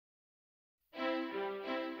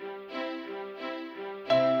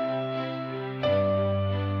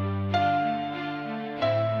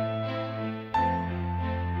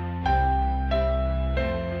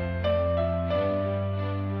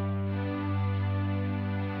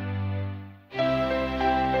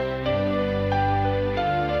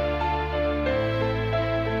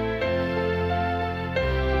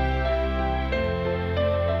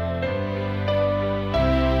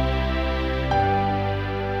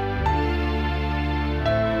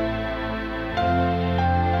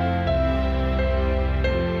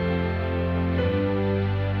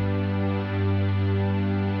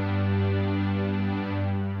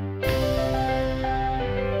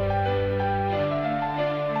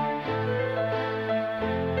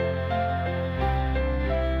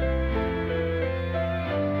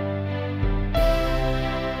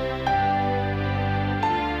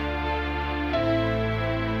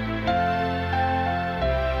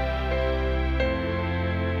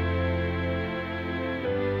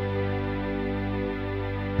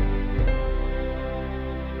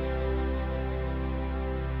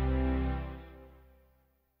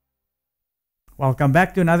Welcome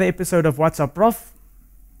back to another episode of What's Up, Prof.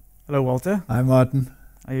 Hello, Walter. Hi, Martin.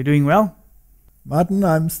 Are you doing well? Martin,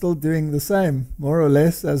 I'm still doing the same, more or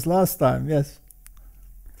less, as last time, yes.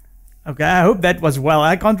 Okay, I hope that was well.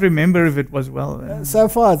 I can't remember if it was well. So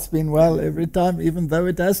far it's been well every time, even though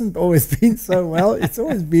it hasn't always been so well. It's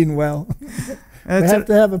always been well. We have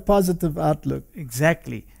to have a positive outlook.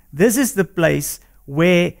 Exactly. This is the place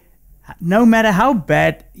where no matter how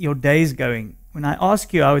bad your day is going, when I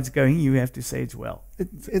ask you how it's going, you have to say it's well.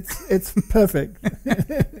 It's perfect.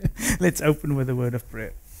 Let's open with a word of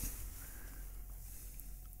prayer.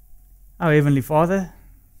 Our Heavenly Father,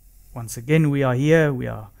 once again we are here, we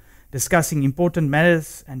are discussing important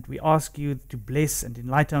matters, and we ask you to bless and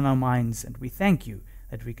enlighten our minds, and we thank you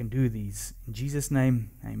that we can do these. In Jesus'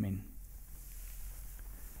 name, amen.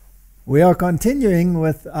 We are continuing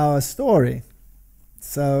with our story.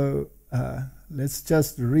 So let's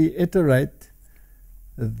just reiterate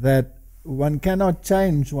that one cannot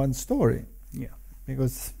change one's story. Yeah.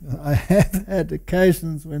 Because I have had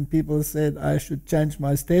occasions when people said I should change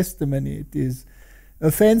my testimony. It is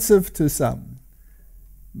offensive to some.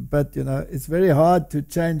 But, it's very hard to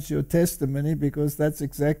change your testimony because that's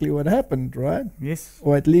exactly what happened, right? Yes.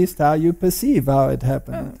 Or at least how you perceive how it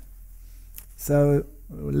happened. So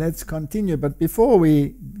let's continue. But before we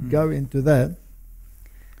go into that,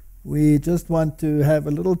 we just want to have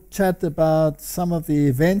a little chat about some of the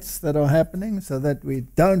events that are happening so that we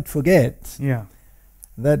don't forget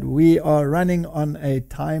that we are running on a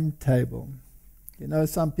timetable.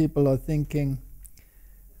 Some people are thinking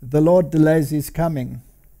the Lord delays his coming.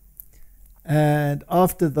 And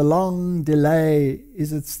after the long delay,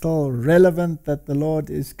 is it still relevant that the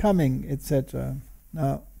Lord is coming, etc.?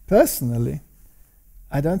 Now, personally,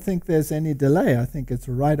 I don't think there's any delay. I think it's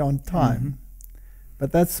right on time. Mm-hmm.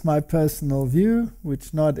 But that's my personal view,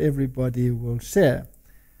 which not everybody will share.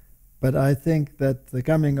 But I think that the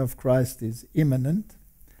coming of Christ is imminent.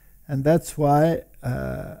 And that's why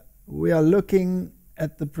we are looking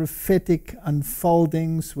at the prophetic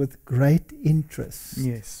unfoldings with great interest.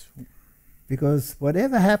 Yes. Because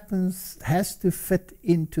whatever happens has to fit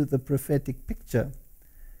into the prophetic picture.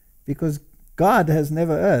 Because God has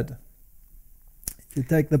never erred. If you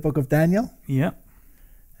take the book of Daniel,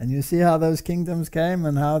 and you see how those kingdoms came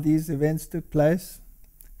and how these events took place,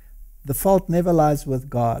 the fault never lies with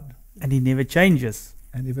God. And he never changes.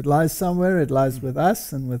 And if it lies somewhere, it lies with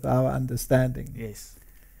us and with our understanding. Yes.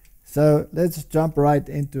 So let's jump right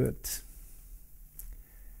into it.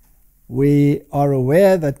 We are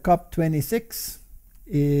aware that COP26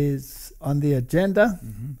 is on the agenda,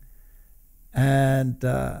 and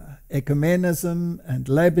ecumenism and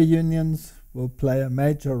labor unions will play a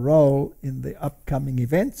major role in the upcoming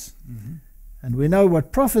events. And we know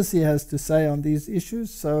what prophecy has to say on these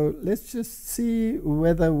issues, so let's just see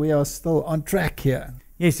whether we are still on track here.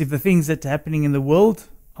 Yes, if the things that are happening in the world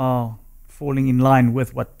are falling in line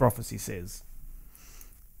with what prophecy says.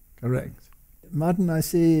 Correct. Martin, I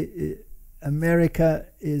see America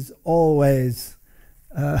is always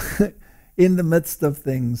in the midst of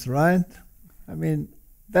things, right? I mean,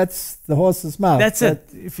 that's the horse's mouth. That's it.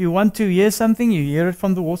 If you want to hear something, you hear it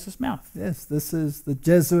from the horse's mouth. Yes, this is the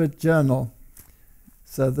Jesuit Journal.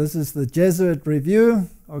 So this is the Jesuit Review,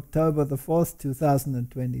 October the 4th,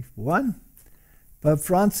 2021. Pope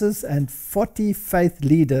Francis and 40 faith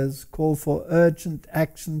leaders call for urgent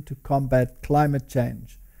action to combat climate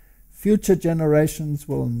change. Future generations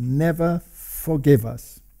will never forgive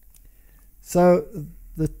us. So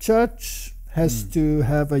the church has to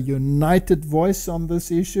have a united voice on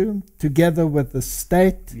this issue, together with the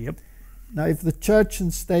state. Now, if the church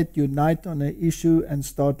and state unite on an issue and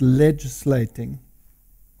start legislating,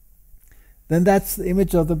 then that's the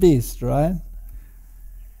image of the beast, right?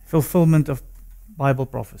 Fulfillment of Bible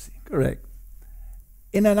prophecy. Correct.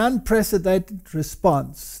 In an unprecedented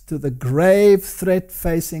response to the grave threat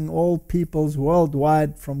facing all peoples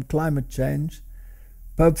worldwide from climate change,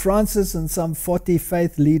 Pope Francis and some 40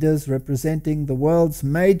 faith leaders representing the world's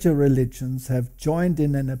major religions have joined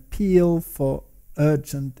in an appeal for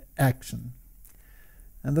urgent action.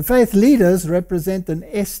 And the faith leaders represent an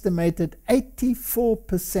estimated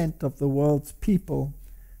 84% of the world's people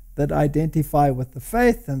that identify with the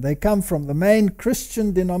faith, and they come from the main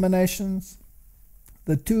Christian denominations,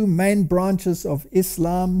 the two main branches of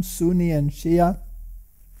Islam, Sunni and Shia,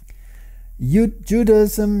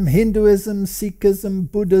 Judaism, Hinduism,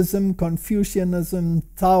 Sikhism, Buddhism, Confucianism,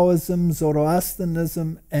 Taoism,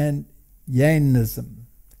 Zoroastrianism, and Jainism.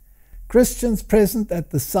 Christians present at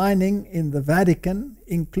the signing in the Vatican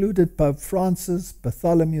included Pope Francis,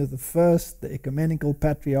 Bartholomew I, the Ecumenical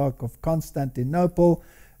Patriarch of Constantinople,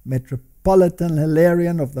 Metropolitan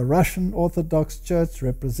Hilarion of the Russian Orthodox Church,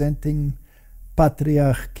 representing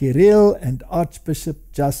Patriarch Kirill, and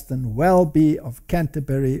Archbishop Justin Welby of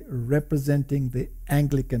Canterbury, representing the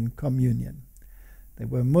Anglican Communion. There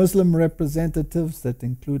were Muslim representatives that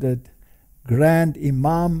included Grand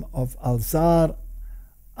Imam of Al-Azhar,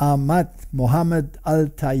 Ahmad Muhammad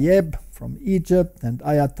Al-Tayyib from Egypt, and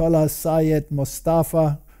Ayatollah Syed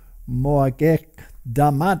Mustafa Moagek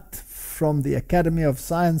Damat from the Academy of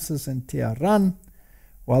Sciences in Tehran,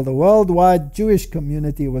 while the worldwide Jewish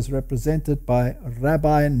community was represented by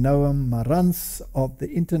Rabbi Noam Marantz of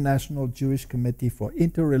the International Jewish Committee for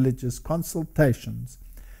Interreligious Consultations,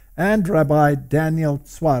 and Rabbi Daniel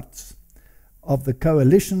Tzwartz of the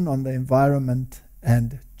Coalition on the Environment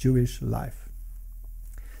and Jewish Life.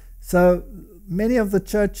 So many of the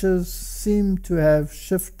churches seem to have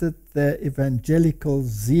shifted their evangelical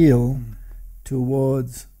zeal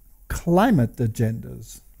towards climate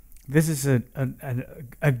agendas. This is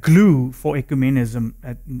a glue for ecumenism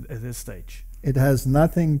at this stage. It has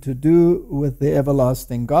nothing to do with the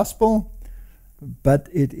everlasting gospel, but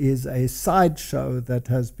it is a sideshow that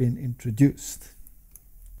has been introduced.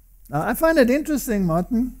 Now, I find it interesting,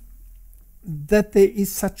 Martin, that there is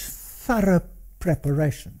such thorough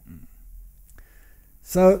preparation.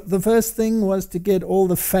 So the first thing was to get all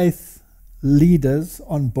the faith leaders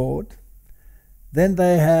on board. Then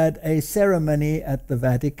they had a ceremony at the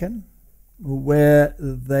Vatican where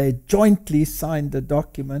they jointly signed a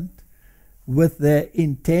document with their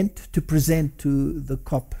intent to present to the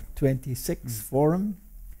COP26 forum.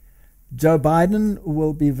 Joe Biden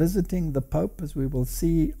will be visiting the Pope, as we will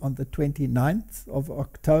see, on the 29th of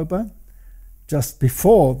October, just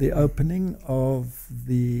before the opening of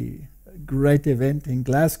the great event in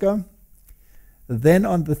Glasgow. Then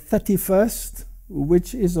on the 31st,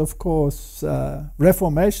 which is of course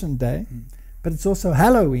Reformation Day, but it's also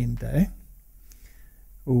Halloween Day,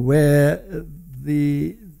 where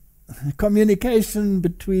the communication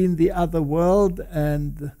between the other world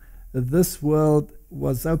and this world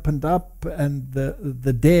was opened up, and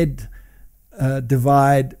the dead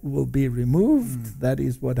divide will be removed. That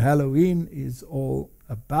is what Halloween is all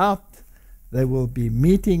about. They will be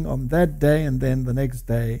meeting on that day, and then the next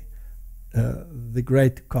day the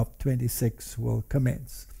great COP26 will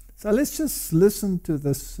commence. So let's just listen to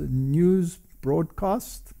this news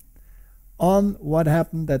broadcast on what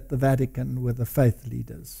happened at the Vatican with the faith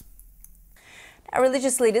leaders. Now,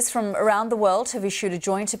 religious leaders from around the world have issued a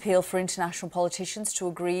joint appeal for international politicians to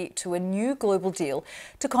agree to a new global deal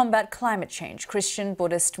to combat climate change. Christian,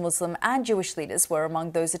 Buddhist, Muslim and Jewish leaders were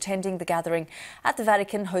among those attending the gathering at the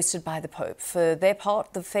Vatican hosted by the Pope. For their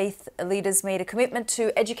part, the faith leaders made a commitment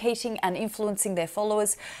to educating and influencing their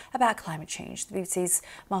followers about climate change. The BBC's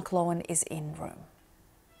Mark Lowen is in Rome.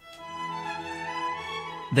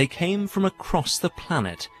 They came from across the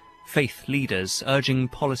planet, faith leaders urging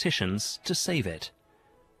politicians to save it.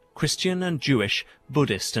 Christian and Jewish,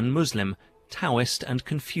 Buddhist and Muslim, Taoist and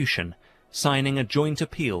Confucian, signing a joint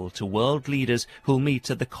appeal to world leaders who'll meet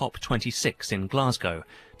at the COP26 in Glasgow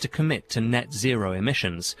to commit to net zero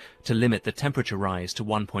emissions, to limit the temperature rise to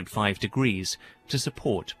 1.5 degrees, to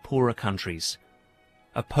support poorer countries.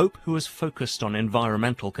 A pope who has focused on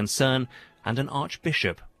environmental concern, and an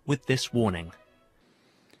archbishop with this warning.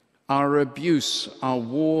 Our abuse, our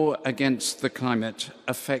war against the climate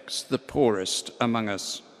affects the poorest among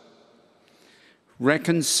us.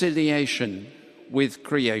 Reconciliation with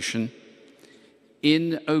creation,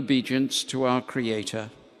 in obedience to our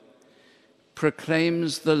Creator,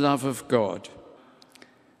 proclaims the love of God.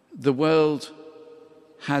 The world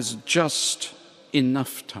has just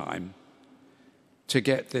enough time to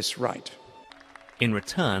get this right. In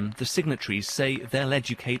return, the signatories say they'll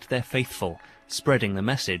educate their faithful, spreading the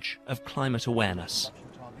message of climate awareness.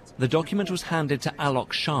 The document was handed to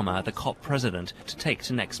Alok Sharma, the COP president, to take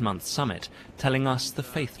to next month's summit, telling us the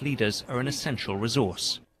faith leaders are an essential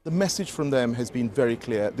resource. The message from them has been very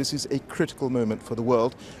clear. This is a critical moment for the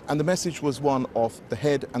world, and the message was one of the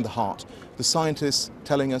head and the heart. The scientists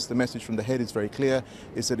telling us the message from the head is very clear,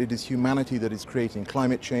 is that it is humanity that is creating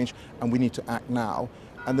climate change, and we need to act now.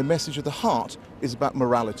 And the message of the heart is about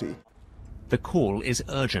morality. The call is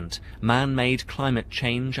urgent. Man-made climate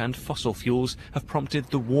change and fossil fuels have prompted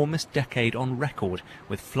the warmest decade on record,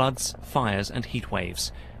 with floods, fires and heat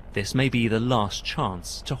waves. This may be the last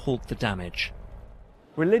chance to halt the damage.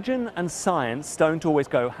 Religion and science don't always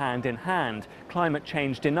go hand in hand. Climate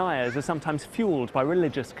change deniers are sometimes fueled by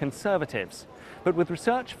religious conservatives. But with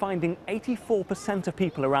research finding 84% of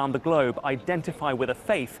people around the globe identify with a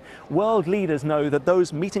faith, world leaders know that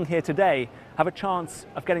those meeting here today have a chance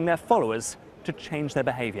of getting their followers to change their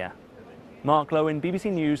behavior. Mark Lowen,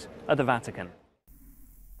 BBC News at the Vatican.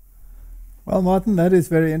 Well, Martin, that is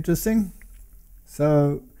very interesting.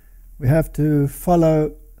 So we have to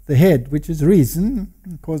follow the head, which is reason,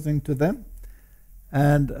 according to them.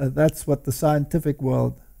 And that's what the scientific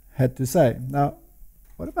world had to say. Now,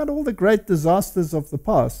 what about all the great disasters of the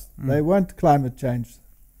past? They weren't climate change,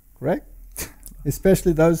 correct?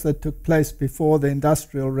 Especially those that took place before the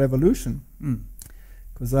Industrial Revolution.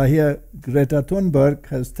 Because I hear Greta Thunberg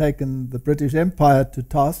has taken the British Empire to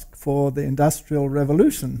task for the Industrial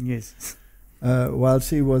Revolution. Yes. While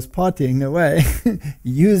she was partying away,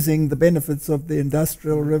 using the benefits of the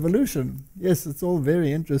Industrial Revolution. Yes, it's all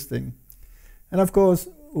very interesting. And of course,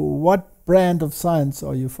 what brand of science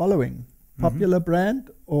are you following? Popular brand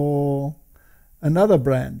or another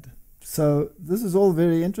brand? So this is all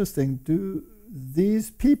very interesting. Do these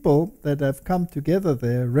people that have come together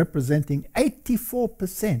there, representing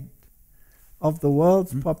 84% of the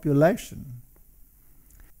world's population,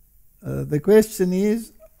 the question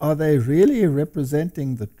is, are they really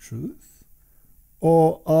representing the truth?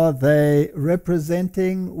 Or are they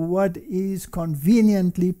representing what is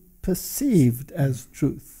conveniently perceived as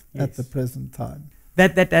truth at the present time?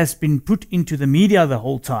 That has been put into the media the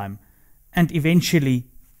whole time, and eventually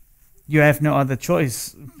you have no other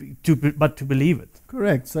choice but to believe it.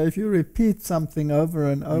 Correct. So if you repeat something over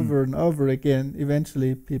and over and over again,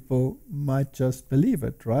 eventually people might just believe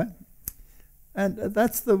it, right? And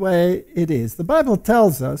that's the way it is. The Bible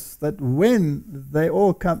tells us that when they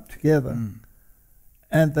all come together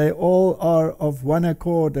and they all are of one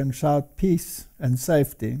accord and shout peace and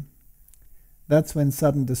safety, that's when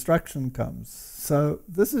sudden destruction comes. So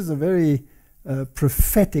this is a very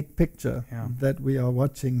prophetic picture that we are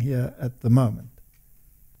watching here at the moment.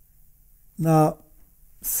 Now,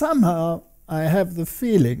 somehow I have the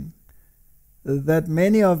feeling that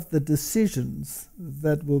many of the decisions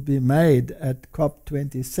that will be made at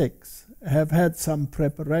COP26 have had some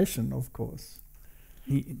preparation, of course.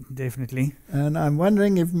 Definitely. And I'm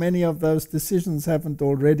wondering if many of those decisions haven't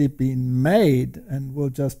already been made and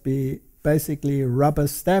will just be basically rubber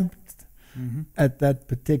stamped at that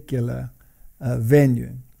particular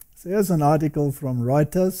venue. So here's an article from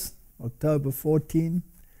Reuters, October 14.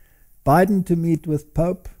 Biden to meet with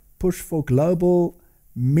Pope, push for global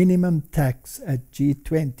minimum tax at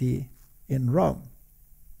G20 in Rome.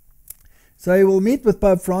 So he will meet with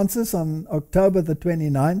Pope Francis on October the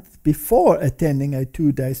 29th before attending a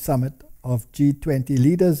 2-day summit of G20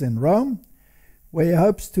 leaders in Rome, where he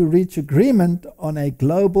hopes to reach agreement on a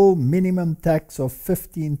global minimum tax of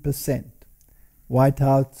 15%, White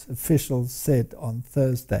House officials said on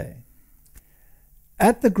Thursday.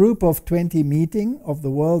 At the Group of 20 meeting of the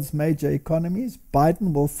world's major economies,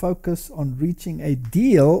 Biden will focus on reaching a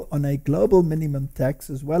deal on a global minimum tax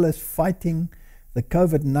as well as fighting the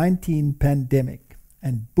COVID-19 pandemic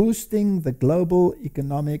and boosting the global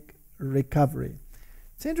economic recovery.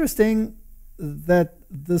 It's interesting that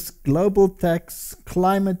this global tax,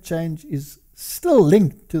 climate change, is still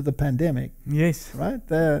linked to the pandemic. Yes. Right?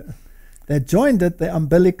 They joined at the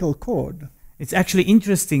umbilical cord. It's actually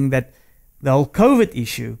interesting that the whole COVID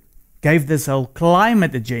issue gave this whole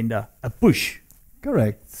climate agenda a push.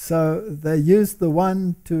 Correct. So they used the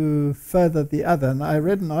one to further the other. And I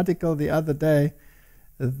read an article the other day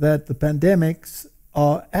that the pandemics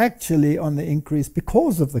are actually on the increase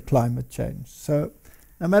because of the climate change. So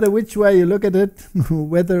no matter which way you look at it,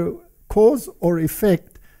 whether cause or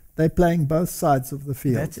effect, they're playing both sides of the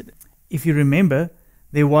field. That's it. If you remember,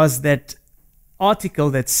 there was that article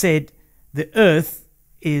that said the Earth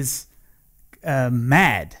is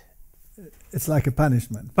mad. It's like a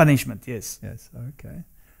punishment. Punishment, yes. Yes, okay.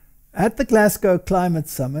 At the Glasgow Climate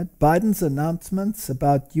Summit, Biden's announcements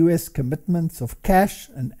about US commitments of cash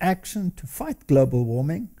and action to fight global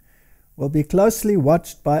warming will be closely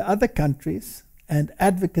watched by other countries and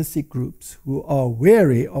advocacy groups who are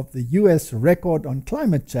wary of the US record on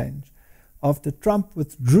climate change after Trump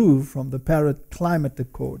withdrew from the Paris Climate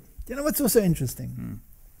Accord. You know what's also interesting?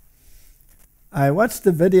 I watched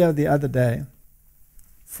a video the other day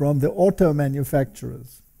from the auto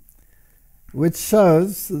manufacturers, which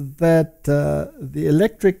shows that the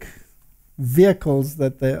electric vehicles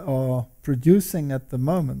that they are producing at the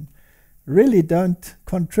moment really don't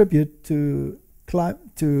contribute to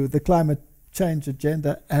the climate change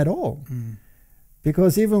agenda at all.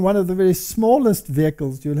 Because even one of the very smallest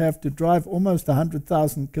vehicles, you'll have to drive almost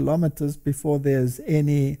 100,000 kilometers before there's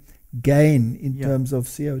any gain in terms of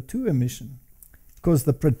CO2 emission. Because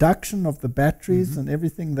the production of the batteries and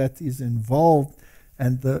everything that is involved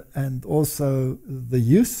and also the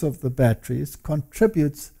use of the batteries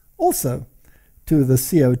contributes also to the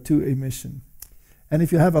CO2 emission. And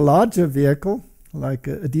if you have a larger vehicle, like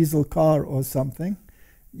a diesel car or something,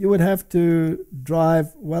 you would have to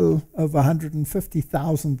drive well over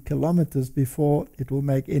 150,000 kilometers before it will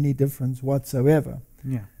make any difference whatsoever.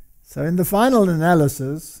 Yeah. So in the final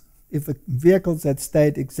analysis, if the vehicles had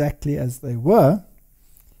stayed exactly as they were,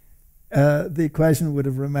 the equation would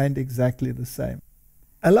have remained exactly the same.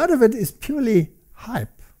 A lot of it is purely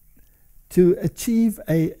hype to achieve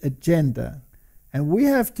an agenda. And we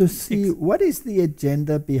have to see what is the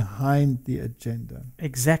agenda behind the agenda.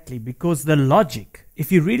 Exactly, because the logic,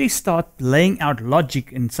 if you really start laying out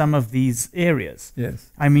logic in some of these areas,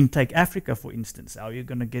 Yes. I mean, take Africa, for instance, how you're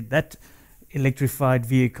going to get that electrified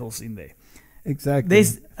vehicles in there. Exactly.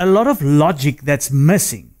 There's a lot of logic that's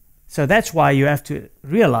missing. So that's why you have to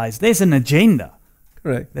realize there's an agenda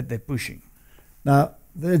Correct. that they're pushing. Now,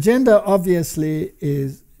 the agenda obviously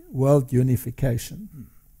is world unification.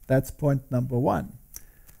 That's point number one.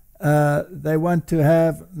 They want to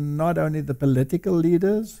have not only the political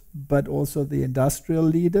leaders, but also the industrial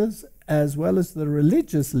leaders, as well as the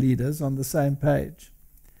religious leaders on the same page.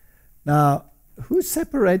 Now, who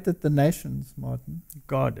separated the nations, Martin?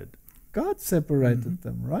 God did. God separated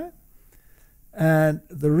them, right? And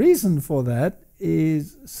the reason for that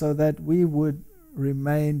is so that we would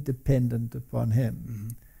remain dependent upon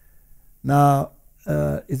Him. Now,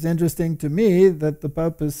 it's interesting to me that the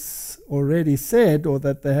Pope has already said, or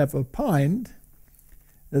that they have opined,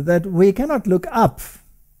 that we cannot look up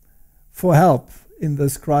for help in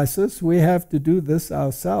this crisis. We have to do this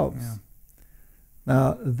ourselves. Yeah.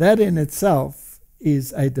 Now, that in itself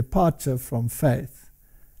is a departure from faith.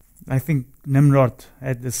 I think Nimrod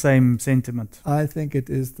had the same sentiment. I think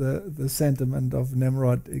it is the sentiment of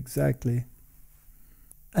Nimrod, exactly.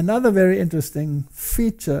 Another very interesting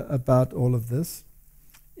feature about all of this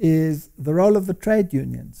is the role of the trade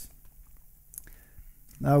unions.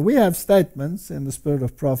 Now, we have statements in the spirit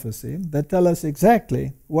of prophecy that tell us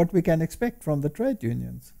exactly what we can expect from the trade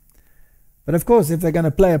unions. But of course, if they're going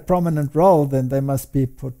to play a prominent role, then they must be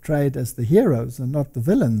portrayed as the heroes and not the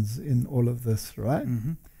villains in all of this, right?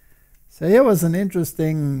 So here was an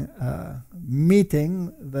interesting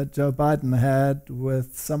meeting that Joe Biden had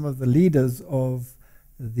with some of the leaders of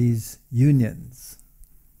these unions.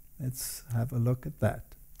 Let's have a look at that.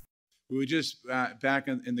 We were just back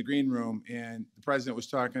in the green room, and the president was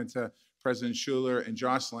talking to President Schuler and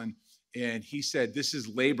Jocelyn, and he said, "This is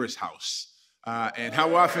labor's house." And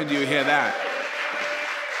how often do you hear that?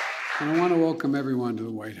 And I want to welcome everyone to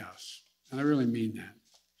the White House, and I really mean that.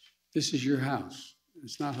 This is your house.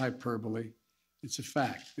 It's not hyperbole. It's a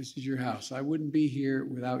fact. This is your house. I wouldn't be here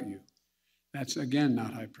without you. That's, again,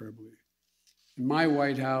 not hyperbole. In my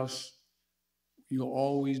White House, you'll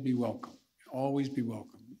always be welcome. Always be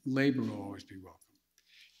welcome. Labor will always be welcome.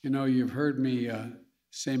 You know, you've heard me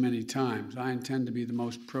say many times, I intend to be the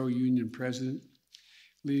most pro-union president,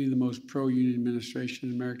 leading the most pro-union administration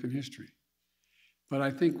in American history. But I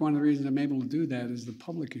think one of the reasons I'm able to do that is the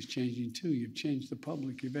public is changing too. You've changed the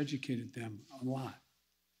public. You've educated them a lot.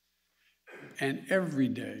 And every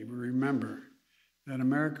day we remember that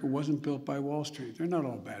America wasn't built by Wall Street. They're not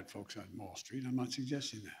all bad folks on Wall Street. I'm not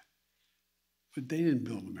suggesting that. But they didn't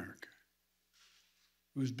build America.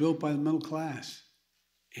 It was built by the middle class.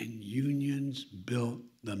 And unions built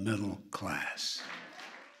the middle class.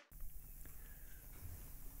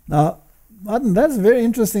 Now, Martin, that's a very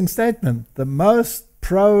interesting statement. The most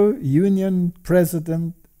pro-union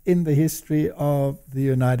president in the history of the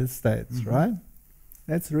United States, right?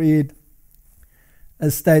 Let's read a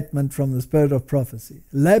statement from the Spirit of Prophecy.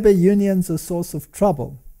 Labor unions are a source of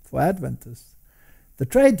trouble for Adventists. The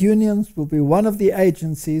trade unions will be one of the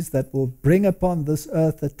agencies that will bring upon this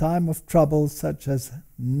earth a time of trouble such as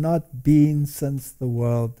not been since the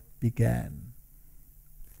world began.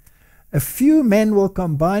 A few men will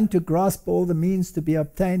combine to grasp all the means to be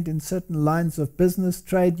obtained in certain lines of business.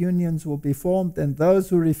 Trade unions will be formed, and those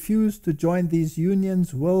who refuse to join these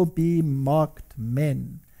unions will be marked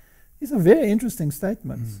men. These are very interesting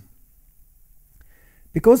statements.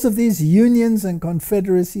 Because of these unions and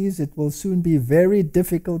confederacies, it will soon be very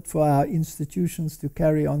difficult for our institutions to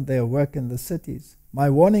carry on their work in the cities. My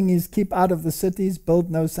warning is keep out of the cities, build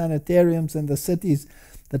no sanitariums in the cities.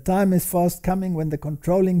 The time is fast coming when the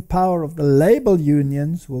controlling power of the labor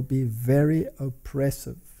unions will be very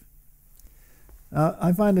oppressive. Now,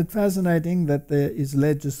 I find it fascinating that there is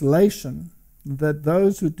legislation that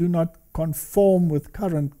those who do not conform with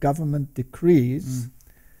current government decrees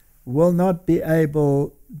will not be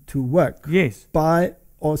able to work, buy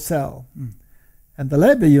or sell. And the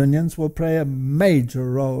labor unions will play a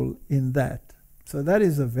major role in that. So that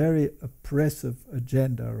is a very oppressive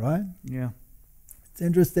agenda, right? Yeah. It's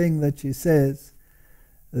interesting that she says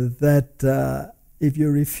that if you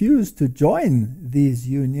refuse to join these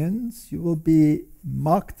unions, you will be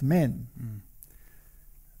marked men.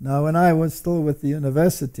 Now, when I was still with the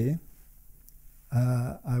university,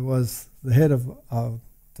 I was the head of our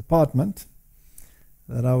department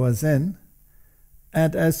that I was in,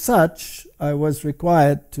 and as such, I was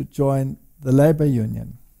required to join the labor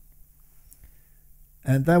union.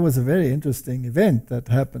 And that was a very interesting event that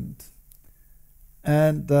happened.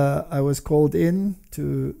 And I was called in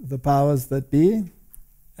to the powers that be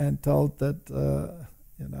and told that,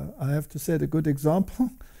 I have to set a good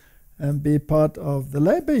example and be part of the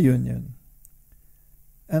labor union.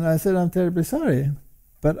 And I said, I'm terribly sorry,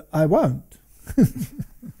 but I won't.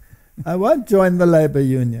 I won't join the labor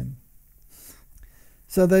union.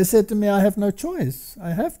 So they said to me, I have no choice.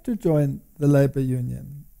 I have to join the labor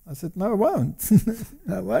union. I said, no, I won't.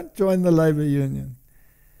 I won't join the labor union.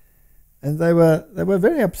 And they were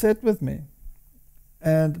very upset with me.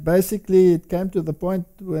 And basically it came to the point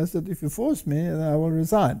where I said, if you force me, then I will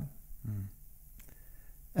resign.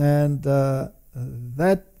 And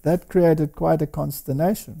that created quite a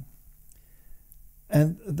consternation.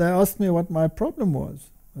 And they asked me what my problem was.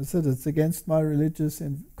 I said, it's against my religious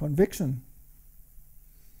conviction.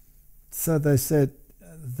 So they said,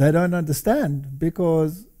 they don't understand,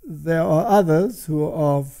 because there are others who are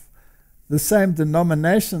of the same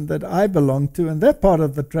denomination that I belong to, and they're part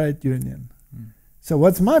of the trade union. So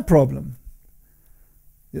what's my problem?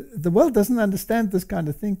 The world doesn't understand this kind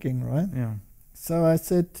of thinking, right? Yeah. So I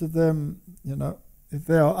said to them, if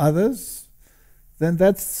there are others, then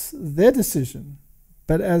that's their decision.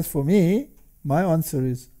 But as for me, my answer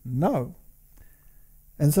is no.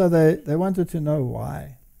 And so they wanted to know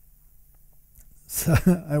why. So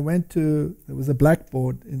I went to, there was a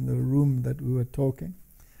blackboard in the room that we were talking.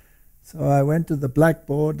 So I went to the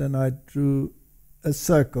blackboard and I drew a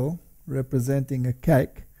circle representing a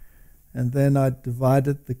cake, and then I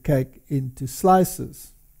divided the cake into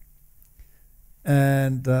slices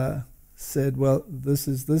and said, well, this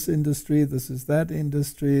is this industry, this is that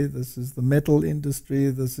industry, this is the metal industry,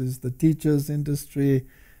 this is the teacher's industry,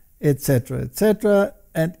 etc., etc.,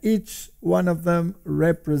 and each one of them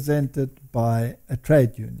represented by a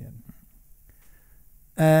trade union.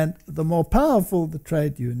 And the more powerful the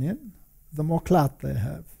trade union, the more clout they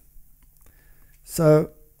have. So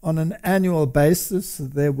on an annual basis,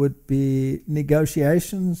 there would be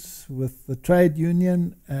negotiations with the trade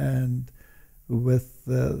union and with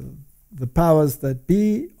the powers that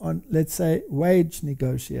be on, let's say, wage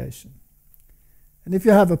negotiation. And if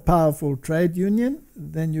you have a powerful trade union,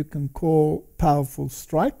 then you can call powerful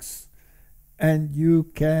strikes, and you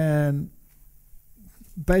can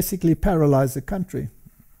basically paralyze a country,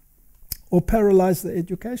 or paralyze the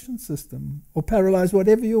education system, or paralyze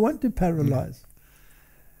whatever you want to paralyze.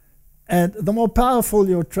 And the more powerful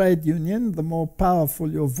your trade union, the more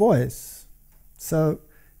powerful your voice. So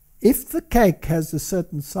if the cake has a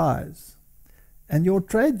certain size, and your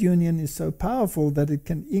trade union is so powerful that it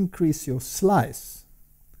can increase your slice,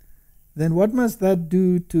 then what must that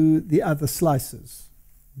do to the other slices?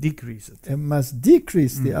 Decrease it. It must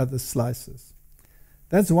decrease the other slices.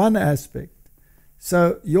 That's one aspect.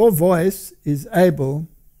 So your voice is able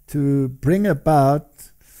to bring about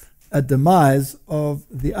a demise of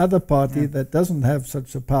the other party that doesn't have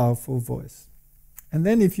such a powerful voice. And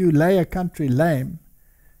then if you lay a country lame,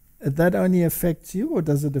 that only affects you, or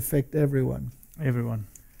does it affect everyone? Everyone.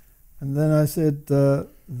 And then I said,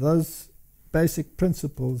 those basic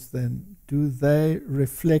principles then, do they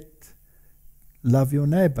reflect love your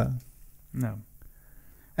neighbor? No.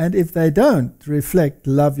 And if they don't reflect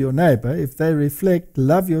love your neighbor, if they reflect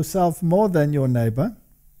love yourself more than your neighbor,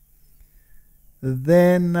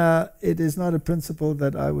 then it is not a principle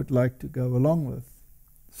that I would like to go along with.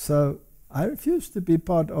 So I refuse to be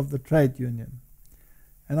part of the trade union.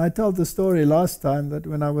 And I told the story last time that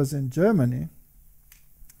when I was in Germany,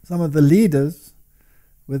 some of the leaders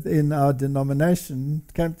within our denomination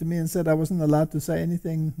came to me and said I wasn't allowed to say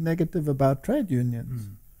anything negative about trade unions.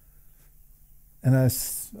 And I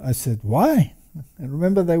said, why? And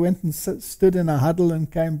remember, they went and stood in a huddle and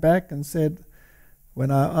came back and said, when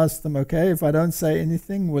I asked them, okay, if I don't say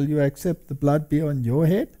anything, will you accept the blood be on your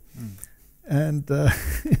head? And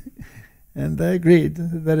and they agreed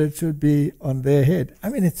that it should be on their head. I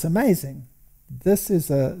mean, it's amazing. This is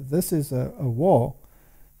a war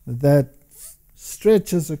that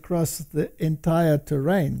stretches across the entire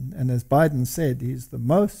terrain. And as Biden said, he's the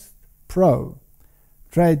most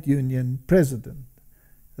pro-trade union president.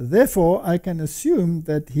 Therefore, I can assume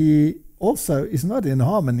that he also is not in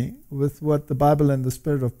harmony with what the Bible and the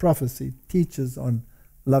spirit of prophecy teaches on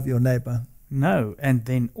love your neighbor. No, and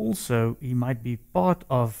then also he might be part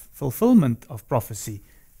of fulfillment of prophecy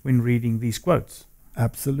when reading these quotes.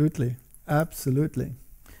 Absolutely. Absolutely.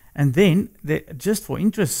 And then, just for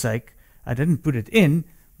interest's sake, I didn't put it in,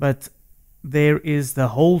 but there is the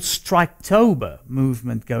whole Striketober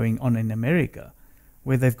movement going on in America,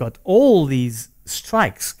 where they've got all these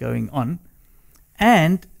strikes going on,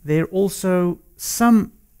 and there are also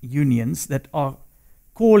some unions that are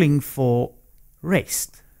calling for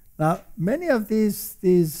rest. Now, many of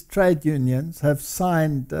these trade unions have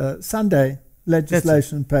signed Sunday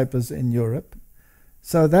legislation papers in Europe.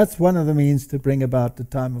 So that's one of the means to bring about the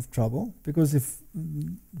time of trouble, because if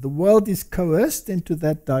the world is coerced into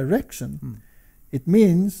that direction, it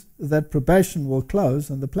means that probation will close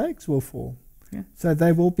and the plagues will fall. Yeah. So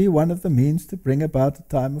they will be one of the means to bring about a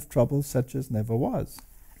time of trouble such as never was.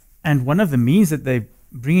 And one of the means that they're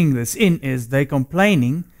bringing this in is they're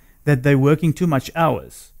complaining that they're working too much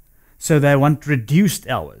hours. So they want reduced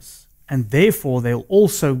hours. And therefore they'll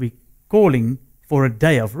also be calling for a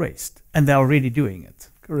day of rest. And they're already doing it.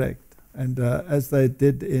 Correct. And as they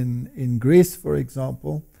did in Greece, for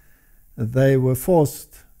example, they were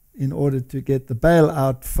forced, in order to get the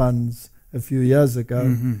bailout funds a few years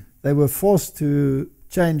ago, they were forced to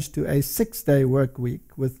change to a 6-day work week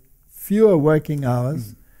with fewer working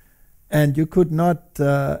hours, and you could not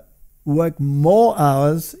work more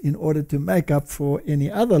hours in order to make up for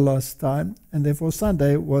any other lost time, and therefore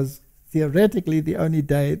Sunday was theoretically the only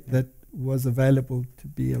day that was available to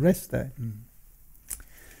be a rest day.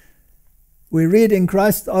 We read in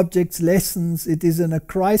Christ Objects Lessons, it is in a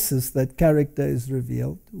crisis that character is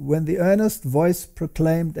revealed. When the earnest voice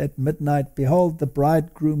proclaimed at midnight, behold, the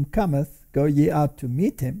bridegroom cometh, go ye out to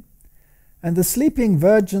meet him. And the sleeping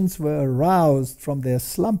virgins were aroused from their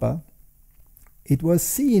slumber. It was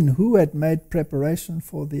seen who had made preparation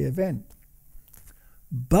for the event.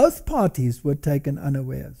 Both parties were taken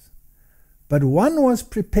unawares. But one was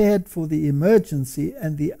prepared for the emergency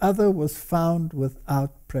and the other was found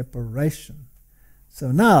without preparation.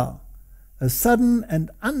 So now, a sudden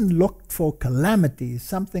and unlooked for calamity,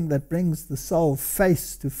 something that brings the soul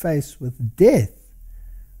face to face with death,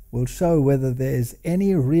 will show whether there is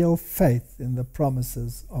any real faith in the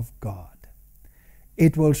promises of God.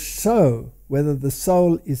 It will show whether the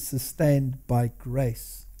soul is sustained by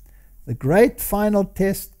grace. The great final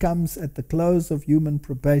test comes at the close of human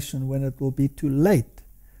probation, when it will be too late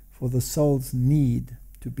for the soul's need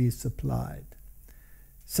to be supplied.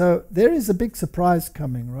 So there is a big surprise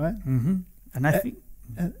coming, right? And I think,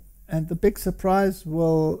 and the big surprise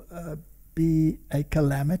will be a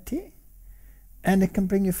calamity, and it can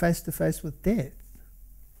bring you face to face with death.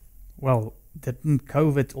 well, didn't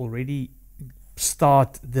COVID already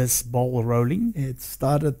start this ball rolling? It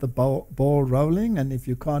started the ball rolling, and if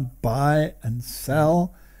you can't buy and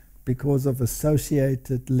sell because of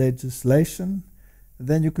associated legislation,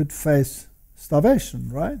 then you could face starvation,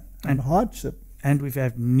 right? And hardship. And we've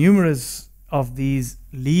had numerous of these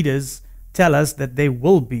leaders tell us that there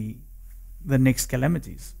will be the next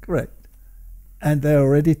calamities. Correct. And they're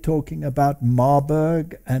already talking about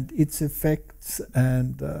Marburg and its effects,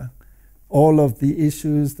 and all of the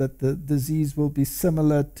issues that the disease will be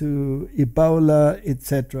similar to Ebola,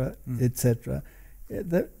 etc., etc.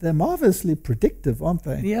 They're marvelously predictive, aren't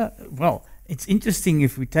they? Yeah, well, it's interesting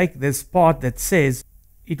if we take this part that says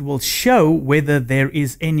it will show whether there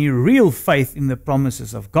is any real faith in the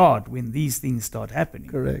promises of God when these things start happening.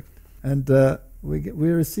 Correct. And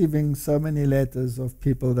we're receiving so many letters of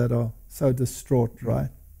people that are so distraught, right?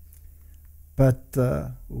 But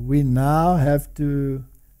we now have to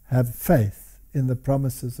have faith in the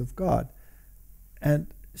promises of God. And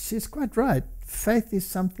she's quite right. Faith is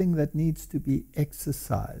something that needs to be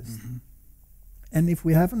exercised. And if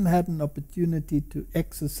we haven't had an opportunity to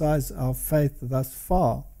exercise our faith thus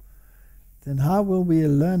far, then how will we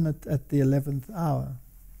learn it at the 11th hour?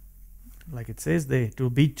 Like it says there, it will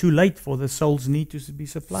be too late for the soul's need to be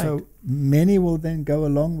supplied. So many will then go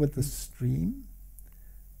along with the stream,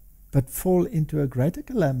 but fall into a greater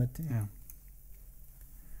calamity. Yeah.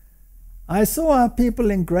 I saw our people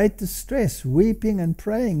in great distress, weeping and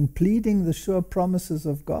praying, pleading the sure promises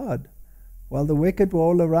of God. While the wicked were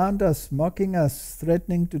all around us, mocking us,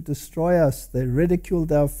 threatening to destroy us, they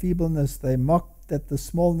ridiculed our feebleness, they mocked at the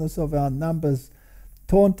smallness of our numbers,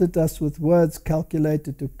 taunted us with words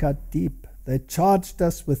calculated to cut deep. They charged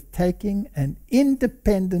us with taking an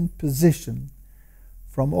independent position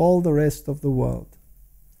from all the rest of the world.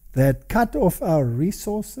 They had cut off our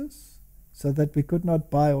resources so that we could not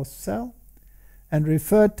buy or sell, and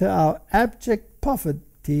referred to our abject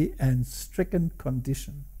poverty and stricken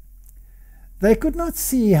condition. They could not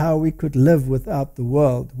see how we could live without the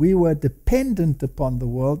world. We were dependent upon the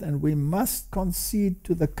world, and we must concede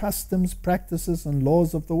to the customs, practices, and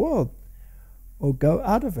laws of the world, or go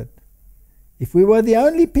out of it. If we were the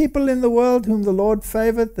only people in the world whom the Lord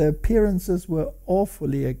favored, the appearances were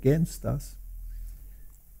awfully against us.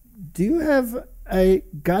 Do you have a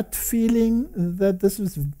gut feeling that this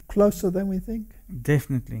is closer than we think?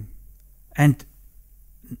 Definitely. And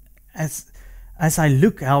as I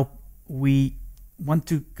look how we want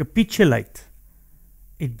to capitulate,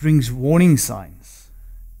 it brings warning signs.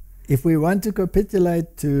 If we want to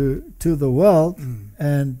capitulate to the world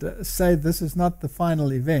and say this is not the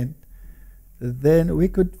final event, then we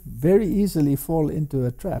could very easily fall into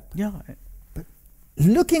a trap. Yeah. But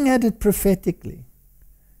looking at it prophetically,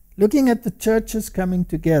 looking at the churches coming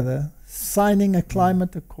together, signing a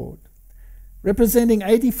climate accord, representing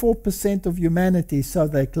 84% of humanity, so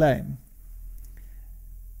they claim,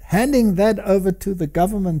 handing that over to the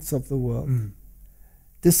governments of the world,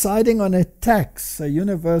 deciding on a tax, a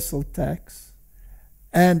universal tax,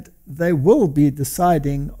 and they will be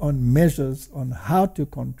deciding on measures on how to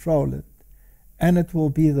control it. And it will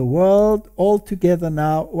be the world all together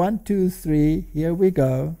now, 1, 2, 3, here we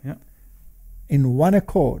go, in one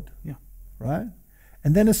accord, right?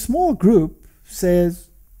 And then a small group says,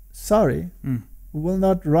 sorry, we will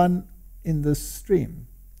not run in this stream.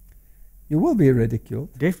 You will be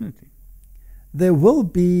ridiculed. Definitely. There will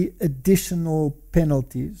be additional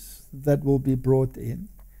penalties that will be brought in.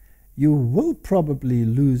 You will probably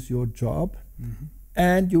lose your job,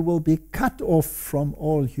 and you will be cut off from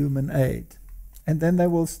all human aid. And then they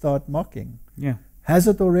will start mocking. Yeah. Has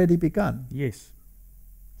it already begun? Yes.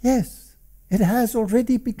 Yes, it has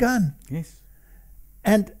already begun. Yes.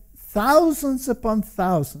 And thousands upon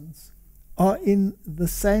thousands are in the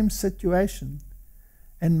same situation.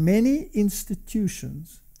 And many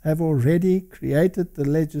institutions have already created the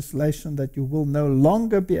legislation that you will no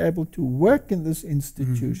longer be able to work in this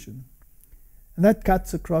institution. And that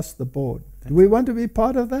cuts across the board. Do we want to be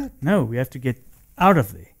part of that? No, we have to get out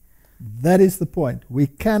of there. That is the point. We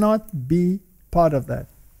cannot be part of that.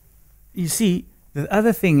 You see, the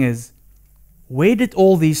other thing is, where did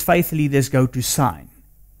all these faith leaders go to sign?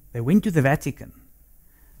 They went to the Vatican.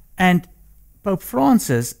 And Pope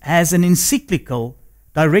Francis has an encyclical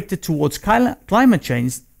directed towards climate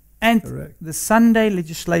change, and the Sunday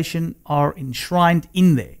legislation are enshrined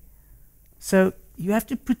in there. So you have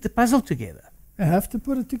to put the puzzle together. You have to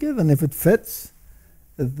put it together, and if it fits,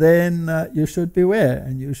 then you should beware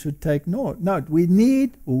and you should take note. We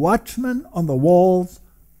need watchmen on the walls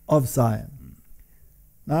of Zion.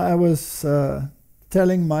 Now, I was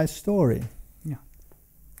telling my story,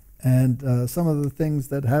 and some of the things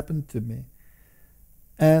that happened to me.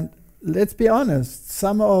 And let's be honest,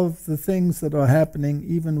 some of the things that are happening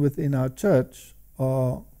even within our church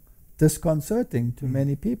are disconcerting to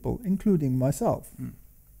many people, including myself.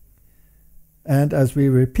 And as we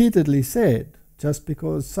repeatedly said, just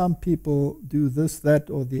because some people do this, that,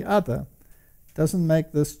 or the other, doesn't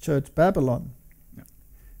make this church Babylon.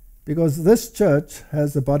 Because this church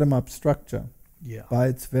has a bottom-up structure by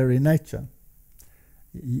its very nature.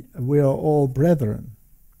 We are all brethren.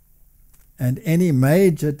 And any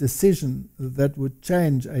major decision that would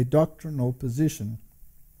change a doctrinal position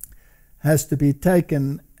has to be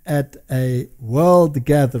taken at a world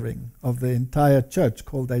gathering of the entire church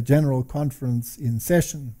called a general conference in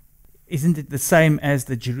session. Isn't it the same as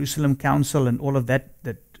the Jerusalem Council and all of that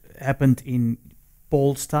that happened in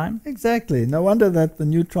Paul's time? Exactly. No wonder that the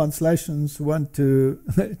new translations want to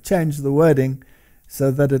change the wording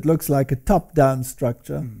so that it looks like a top-down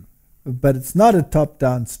structure. But it's not a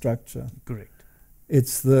top-down structure. Correct.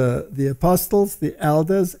 It's the apostles, the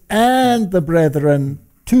elders, and the brethren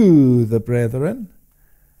to the brethren,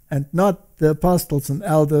 and not the apostles and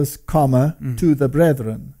elders, comma, to the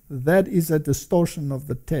brethren. That is a distortion of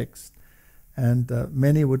the text. And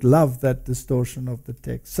many would love that distortion of the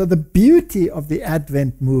text. So the beauty of the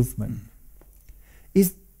Advent movement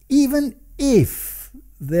is, even if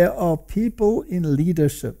there are people in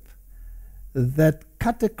leadership that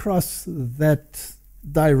cut across that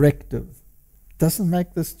directive, doesn't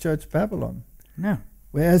make this church Babylon. No.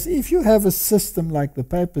 Whereas if you have a system like the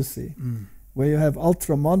papacy, where you have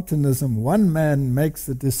ultramontanism, one man makes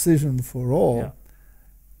the decision for all,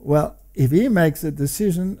 well, if he makes a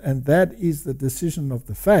decision and that is the decision of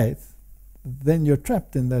the faith, then you're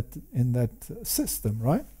trapped in that system,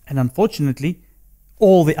 right? And unfortunately,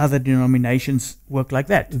 all the other denominations work like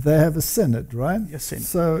that. They have a synod, right? Yes, synod.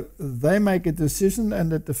 So they make a decision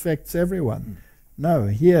and it affects everyone. No,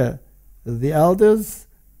 here, the elders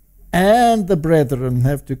and the brethren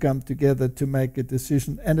have to come together to make a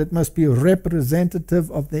decision, and it must be representative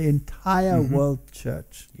of the entire world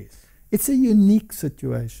church. Yes. It's a unique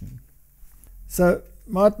situation. So,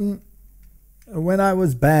 Martin, when I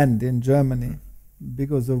was banned in Germany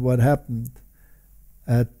because of what happened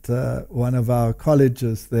at one of our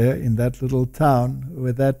colleges there in that little town,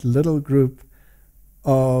 where that little group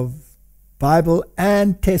of Bible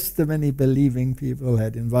and testimony believing people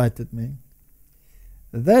had invited me,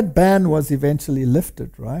 that ban was eventually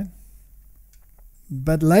lifted, right?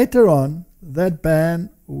 But later on, that ban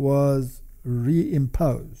was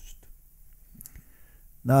reimposed.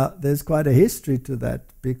 Now, there's quite a history to that,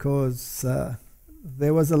 because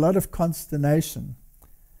there was a lot of consternation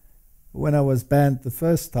when I was banned the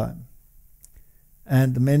first time.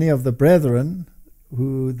 And many of the brethren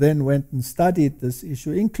who then went and studied this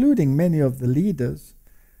issue, including many of the leaders,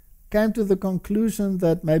 came to the conclusion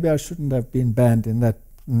that maybe I shouldn't have been banned in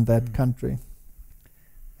that country.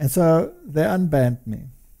 And so they unbanned me.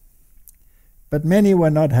 But many were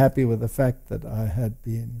not happy with the fact that I had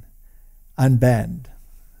been unbanned.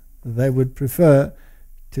 They would prefer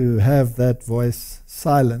to have that voice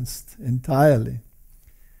silenced entirely.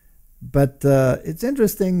 But it's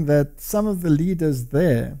interesting that some of the leaders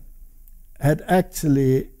there had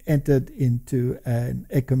actually entered into an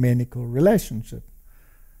ecumenical relationship.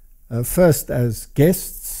 First as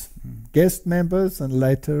guests, guest members, and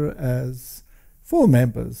later as full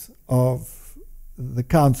members of the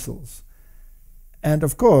councils. And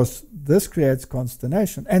of course, this creates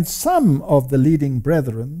consternation. And some of the leading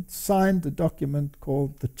brethren signed a document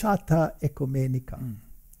called the Charta Ecumenica.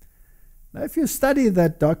 Now, if you study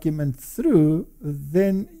that document through,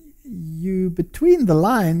 then you, between the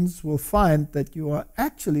lines, will find that you are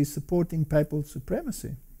actually supporting papal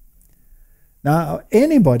supremacy. Now,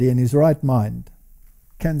 anybody in his right mind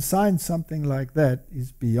can sign something like that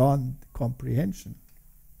is beyond comprehension.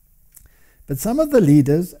 But some of the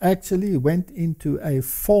leaders actually went into a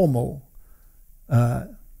formal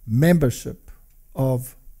membership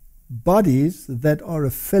of bodies that are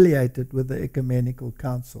affiliated with the Ecumenical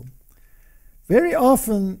Council. Very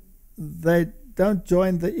often they don't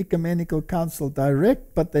join the Ecumenical Council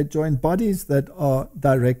direct, but they join bodies that are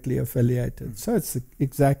directly affiliated. So it's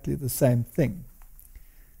exactly the same thing.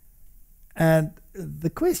 And the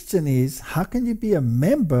question is, how can you be a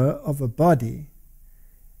member of a body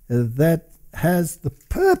that has the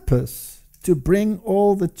purpose to bring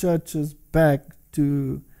all the churches back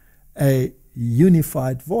to a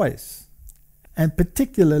unified voice, and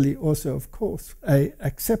particularly also, of course, a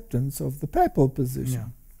acceptance of the papal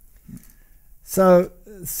position? Yeah. So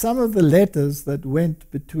some of the letters that went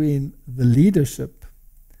between the leadership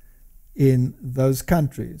in those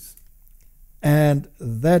countries and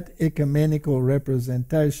that ecumenical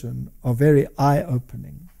representation are very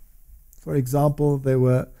eye-opening. For example, there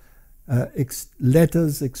were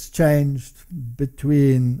letters exchanged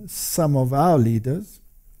between some of our leaders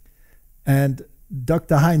and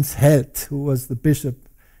Dr. Heinz Helt, who was the bishop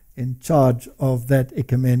in charge of that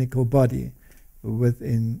ecumenical body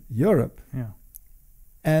within Europe. Yeah.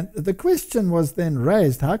 And the question was then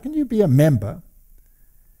raised, how can you be a member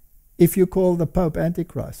if you call the Pope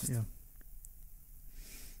Antichrist? Yeah.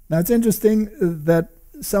 Now, it's interesting that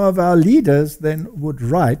some of our leaders then would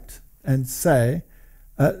write and say,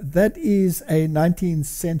 that is a 19th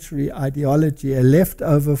century ideology, a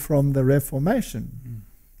leftover from the Reformation.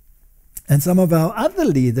 And some of our other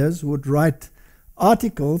leaders would write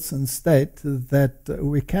articles and state that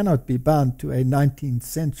we cannot be bound to a 19th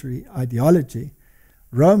century ideology.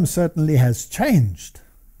 Rome certainly has changed.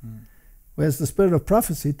 Whereas the spirit of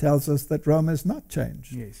prophecy tells us that Rome has not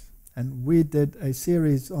changed. Yes. And we did a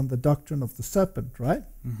series on the doctrine of the serpent, right?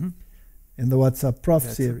 In the What's Up Prof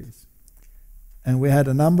series. And we had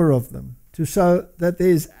a number of them to show that there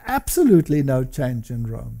is absolutely no change in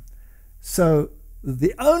Rome. So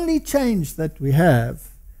the only change that we have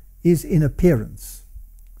is in appearance.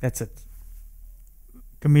 That's it.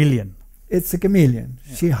 Chameleon. It's a chameleon.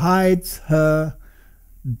 Yeah. She hides her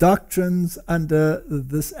doctrines under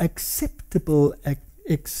this acceptable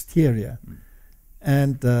exterior.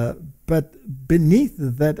 And but beneath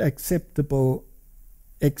that acceptable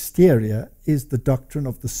exterior is the doctrine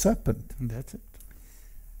of the serpent. That's it.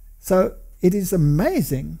 So it is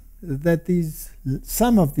amazing that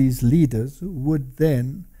some of these leaders would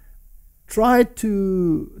then try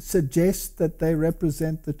to suggest that they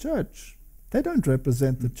represent the church. They don't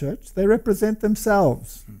represent the church, they represent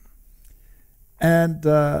themselves. And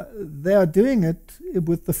they are doing it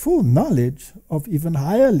with the full knowledge of even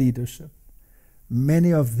higher leadership.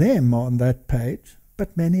 Many of them are on that page,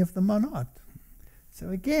 but many of them are not. So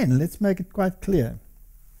again, let's make it quite clear.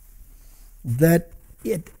 that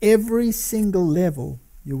at every single level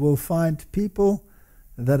you will find people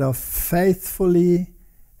that are faithfully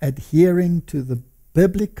adhering to the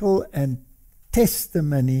biblical and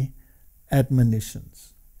testimony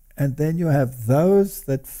admonitions. And then you have those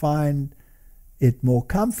that find it more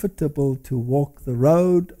comfortable to walk the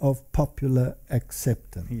road of popular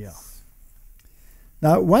acceptance. Yeah.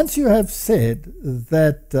 Now, once you have said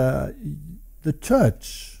that the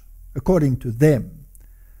church, according to them,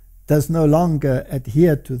 does no longer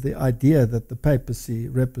adhere to the idea that the papacy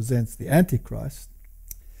represents the Antichrist,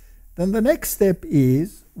 then the next step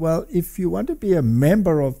is, well, if you want to be a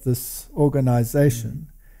member of this organization,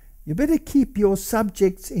 you better keep your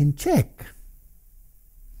subjects in check.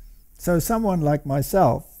 So someone like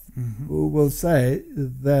myself, who will say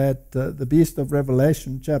that the beast of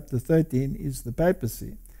Revelation chapter 13 is the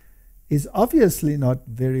papacy, is obviously not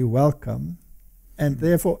very welcome, and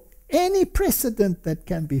therefore any precedent that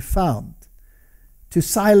can be found to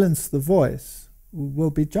silence the voice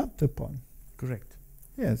will be jumped upon. Correct.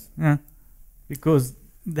 Yes. Yeah. Because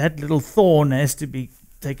that little thorn has to be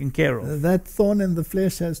taken care of. That thorn in the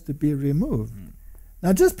flesh has to be removed.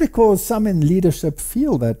 Now, just because some in leadership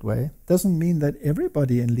feel that way doesn't mean that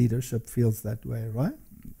everybody in leadership feels that way, right?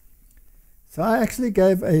 So I actually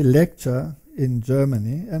gave a lecture in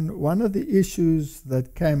Germany, and one of the issues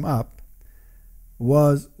that came up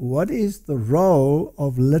was, what is the role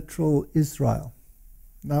of literal Israel?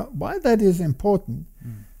 Now, why that is important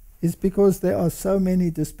is because there are so many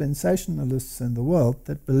dispensationalists in the world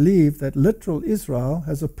that believe that literal Israel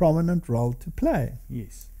has a prominent role to play.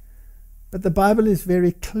 Yes. But the Bible is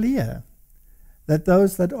very clear that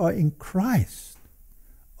those that are in Christ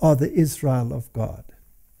are the Israel of God.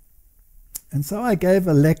 And so I gave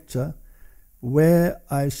a lecture where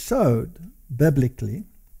I showed biblically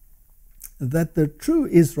that the true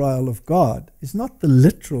Israel of God is not the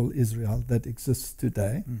literal Israel that exists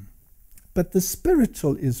today, but the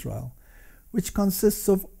spiritual Israel, which consists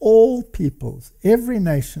of all peoples, every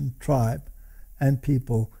nation, tribe, and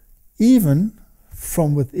people, even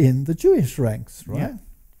from within the Jewish ranks, right? Yeah.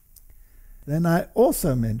 Then I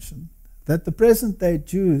also mentioned that the present-day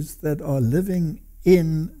Jews that are living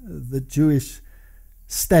in the Jewish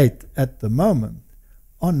state at the moment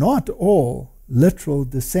are not all literal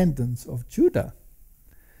descendants of Judah.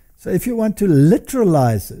 So if you want to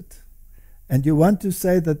literalize it, and you want to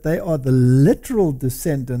say that they are the literal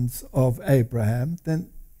descendants of Abraham, then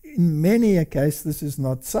in many a case this is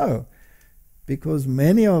not so, because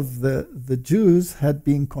many of the Jews had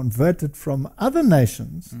been converted from other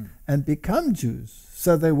nations and become Jews.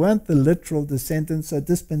 So they weren't the literal descendants, so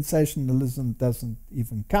dispensationalism doesn't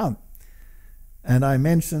even count. And I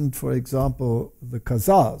mentioned, for example, the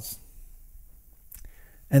Khazars.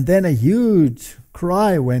 And then a huge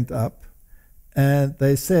cry went up, and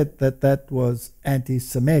they said that that was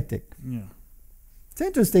anti-Semitic. Yeah. It's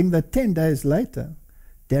interesting that 10 days later,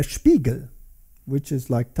 Der Spiegel, which is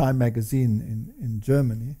like Time magazine in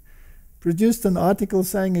Germany, produced an article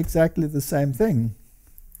saying exactly the same thing.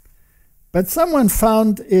 But someone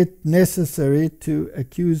found it necessary to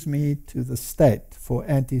accuse me to the state for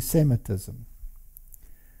anti-Semitism.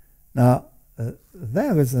 Now,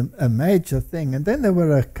 that was a major thing. And then there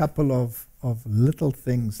were a couple of little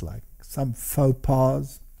things like some faux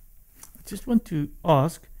pas. I just want to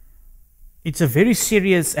ask, it's a very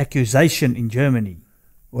serious accusation in Germany.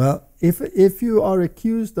 Well, if you are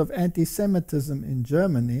accused of anti-Semitism in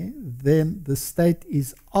Germany, then the state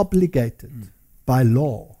is obligated by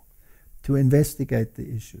law to investigate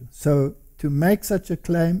the issue. So to make such a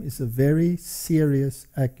claim is a very serious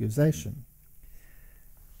accusation.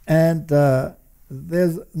 And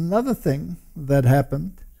there's another thing that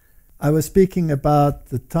happened. I was speaking about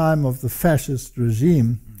the time of the fascist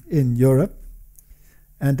regime in Europe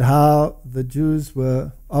and how the Jews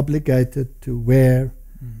were obligated to wear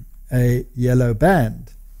a yellow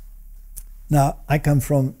band. Now, I come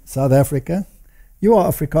from South Africa. You are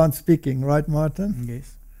Afrikaans speaking, right, Martin?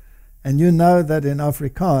 Yes. And you know that in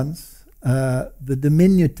Afrikaans, the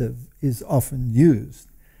diminutive is often used.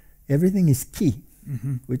 Everything is ki,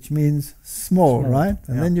 which means small, right?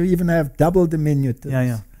 And then you even have double diminutives. Yeah,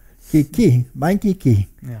 yeah. Ki, myn ki,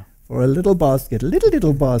 Yeah. for a little basket,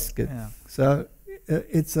 little basket. Yeah. So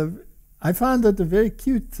I found it a very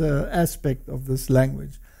cute aspect of this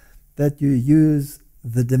language, that you use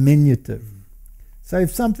the diminutive. So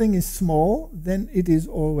if something is small, then it is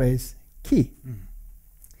always ki.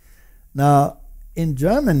 Now, in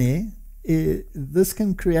Germany, this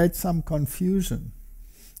can create some confusion.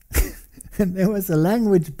 And there was a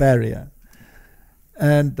language barrier.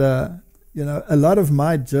 And, a lot of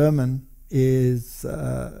my German is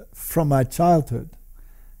from my childhood.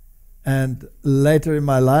 And later in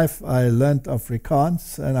my life, I learned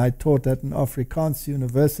Afrikaans, and I taught at an Afrikaans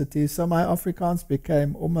university. So my Afrikaans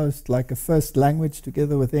became almost like a first language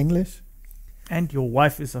together with English. And your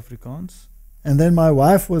wife is Afrikaans? And then my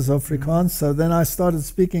wife was Afrikaans, so then I started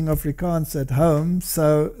speaking Afrikaans at home.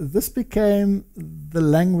 So this became the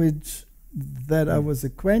language that I was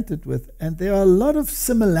acquainted with. And there are a lot of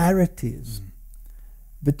similarities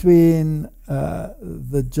between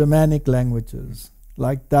the Germanic languages,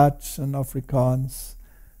 like Dutch and Afrikaans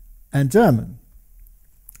and German.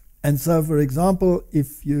 And so, for example,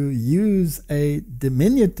 if you use a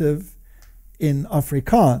diminutive in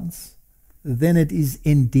Afrikaans, then it is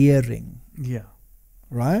endearing. Yeah.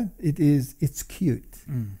 Right? It's cute.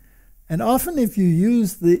 And often if you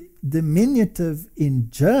use the diminutive in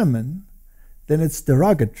German, then it's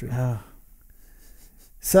derogatory.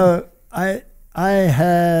 So I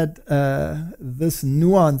had this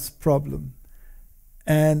nuance problem,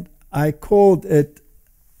 and I called it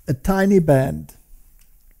a tiny band,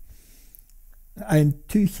 ein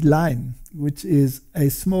Tüchlein, which is a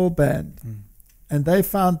small band. And they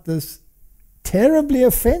found this terribly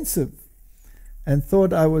offensive and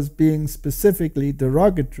thought I was being specifically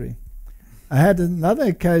derogatory. I had another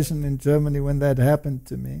occasion in Germany when that happened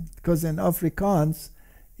to me, because in Afrikaans,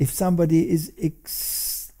 if somebody is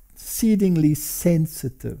exceedingly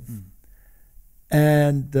sensitive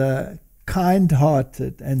and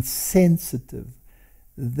kind-hearted and sensitive,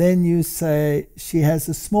 then you say she has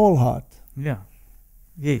a small heart. Yeah.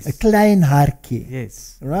 Yes. A klein hartjie.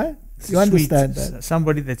 Yes. Right? You understand that?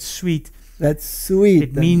 Somebody that's sweet. That's sweet.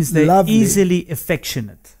 It means they're lovely. easily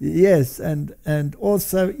affectionate. Yes, and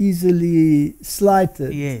also easily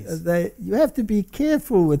slighted. Yes. You have to be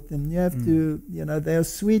careful with them. You have to, they're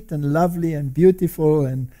sweet and lovely and beautiful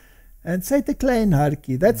and say the klein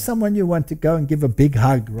hartjie. That's someone you want to go and give a big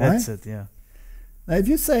hug, right? That's it, yeah. Now, if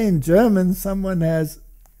you say in German someone has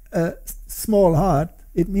a small heart,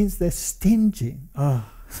 it means they're stingy. Oh.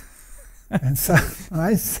 And so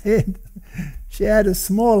I said she had a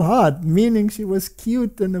small heart, meaning she was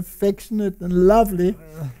cute and affectionate and lovely.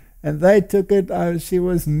 And they took it, she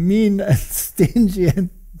was mean and stingy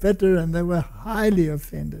and bitter, and they were highly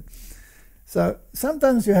offended. So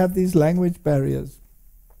sometimes you have these language barriers.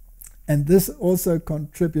 And this also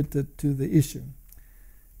contributed to the issue.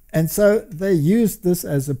 And so they used this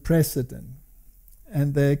as a precedent.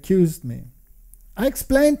 And they accused me. I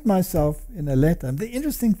explained myself in a letter. And the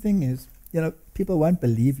interesting thing is, people won't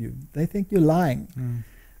believe you. They think you're lying.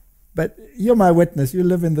 But you're my witness. You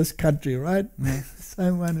live in this country, right?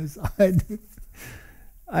 Same one as I do.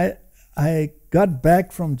 I got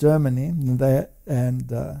back from Germany,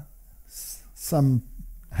 and some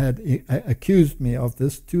had accused me of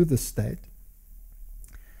this to the state.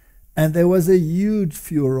 And there was a huge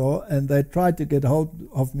furor, and they tried to get hold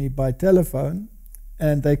of me by telephone,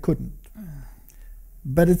 and they couldn't.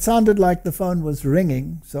 But it sounded like the phone was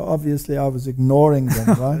ringing, so obviously I was ignoring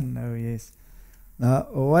them, right? No, yes. Now,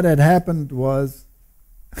 what had happened was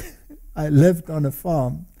I lived on a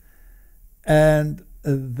farm, and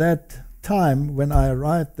that time when I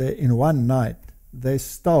arrived there in one night, they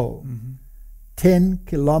stole 10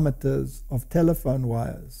 kilometers of telephone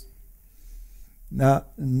wires. Now,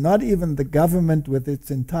 not even the government with its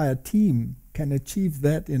entire team can achieve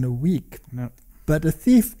that in a week. No. But a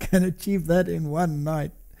thief can achieve that in one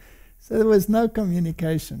night. So there was no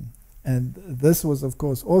communication. And this was, of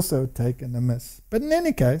course, also taken amiss. But in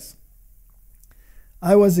any case,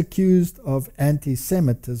 I was accused of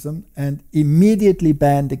anti-Semitism and immediately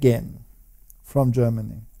banned again from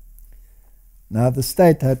Germany. Now, the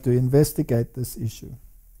state had to investigate this issue.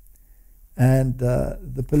 And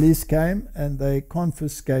the police came and they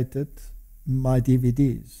confiscated my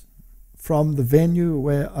DVDs from the venue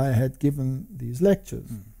where I had given these lectures.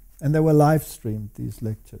 And they were live streamed, these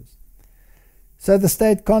lectures. So the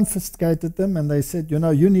state confiscated them, and they said,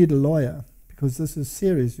 you need a lawyer because this is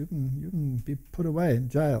serious. You can be put away in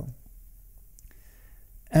jail.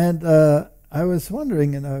 And I was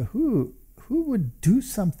wondering, who would do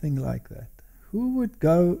something like that? Who would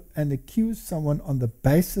go and accuse someone on the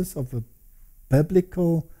basis of a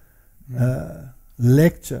biblical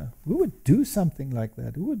lecture? Who would do something like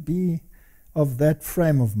that? Who would be of that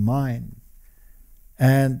frame of mind?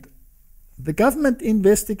 And the government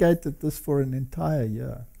investigated this for an entire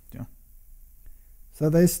year. Yeah. So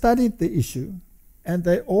they studied the issue, and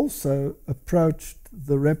they also approached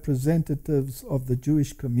the representatives of the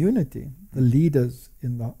Jewish community, the leaders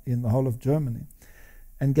in the whole of Germany,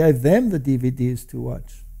 and gave them the DVDs to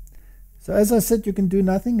watch. So as I said, you can do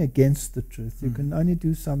nothing against the truth. You can only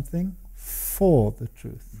do something for the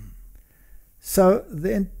truth. So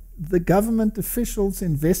the the government officials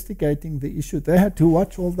investigating the issue, they had to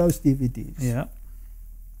watch all those DVDs. Yeah.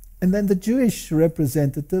 And then the Jewish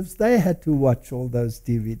representatives, they had to watch all those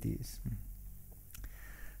DVDs.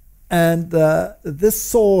 And this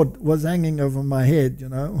sword was hanging over my head, you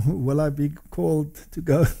know. Will I be called to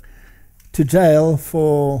go to jail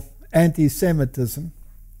for anti-Semitism?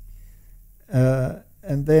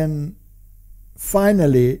 And then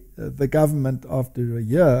finally, the government, after a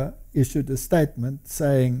year, issued a statement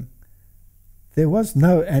saying there was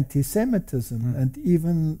no anti-Semitism, and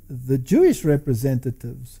even the Jewish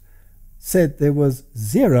representatives said there was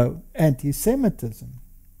zero anti-Semitism.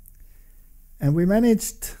 And we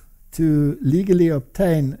managed to legally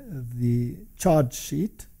obtain the charge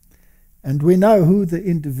sheet, and we know who the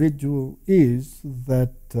individual is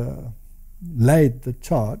that laid the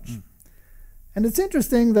charge. And it's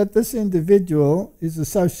interesting that this individual is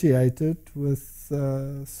associated with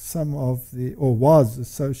some of the, or was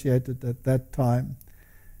associated at that time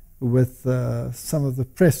with some of the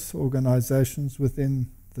press organizations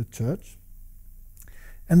within the church,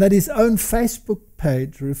 and that his own Facebook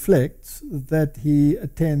page reflects that he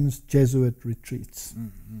attends Jesuit retreats.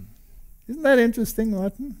 Isn't that interesting,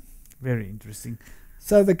 Martin? Very interesting.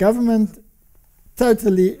 So the government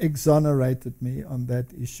totally exonerated me on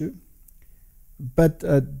that issue. But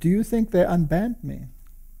do you think they unbanned me?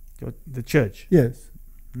 The church? Yes.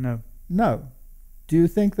 No. No. Do you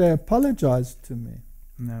think they apologized to me?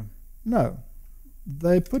 No. No.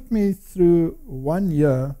 They put me through 1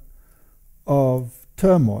 year of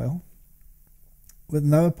turmoil with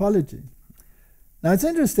no apology. Now it's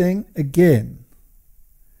interesting, again,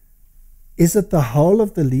 is it the whole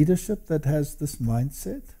of the leadership that has this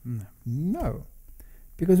mindset? No. No.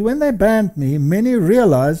 Because when they banned me, many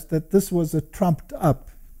realized that this was a trumped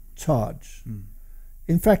up charge.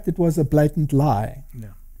 In fact, it was a blatant lie.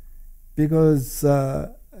 Yeah. Because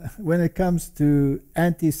when it comes to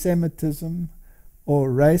anti-Semitism or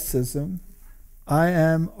racism, I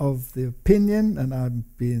am of the opinion, and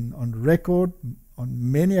I've been on record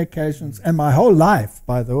on many occasions, and my whole life,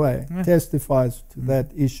 by the way, testifies to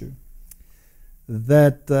that issue,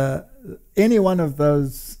 that any one of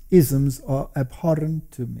those isms are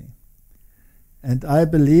abhorrent to me. And I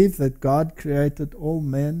believe that God created all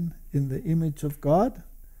men in the image of God,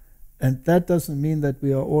 and that doesn't mean that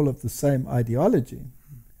we are all of the same ideology.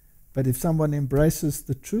 But if someone embraces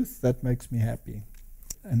the truth, that makes me happy.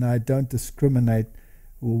 And I don't discriminate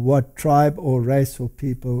what tribe or race or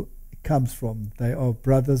people it comes from. They are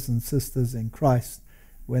brothers and sisters in Christ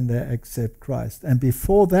when they accept Christ. And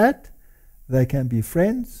before that, they can be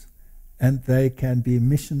friends and they can be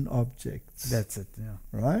mission objects. That's it, yeah.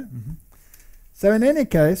 Right? So in any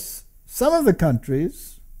case, some of the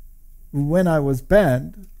countries, when I was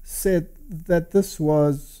banned, said that this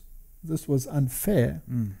was unfair,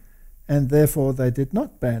 and therefore they did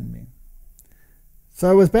not ban me. So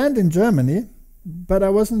I was banned in Germany, but I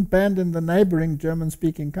wasn't banned in the neighboring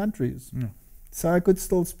German-speaking countries. So I could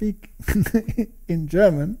still speak in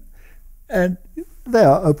German, and there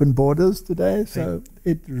are open borders today, so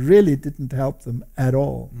it really didn't help them at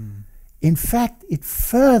all. In fact, it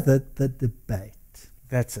furthered the debate.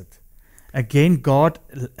 That's it. Again, God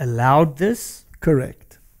allowed this.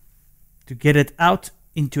 Correct. To get it out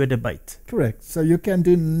into a debate. Correct. So you can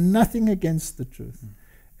do nothing against the truth.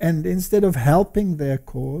 And instead of helping their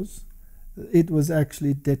cause, it was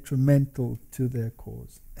actually detrimental to their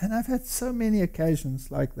cause. And I've had so many occasions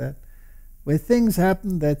like that, where things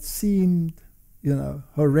happened that seemed,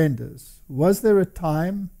 horrendous. Was there a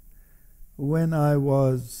time when I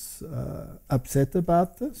was upset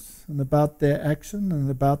about this, and about their action, and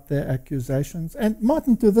about their accusations? And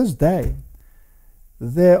Martin, to this day,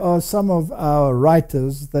 there are some of our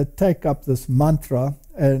writers that take up this mantra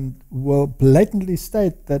and will blatantly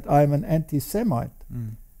state that I'm an anti-Semite,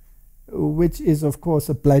 which is, of course,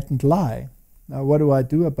 a blatant lie. Now, what do I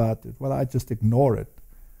do about it? Well, I just ignore it.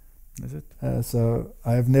 Is it? So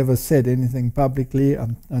I have never said anything publicly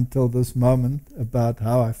until this moment about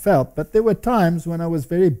how I felt. But there were times when I was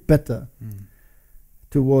very bitter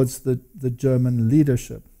towards the German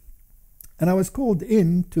leadership. And I was called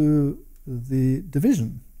in to the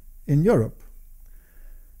division in Europe.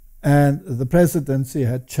 And the presidency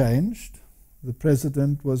had changed. The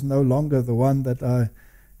president was no longer the one that I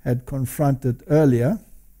had confronted earlier,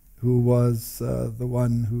 who was the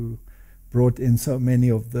one who brought in so many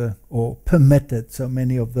of or permitted so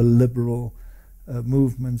many of the liberal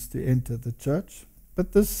movements to enter the church.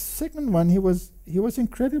 But the second one, he was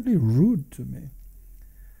incredibly rude to me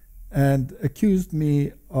and accused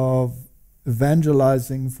me of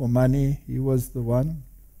evangelizing for money. He was the one.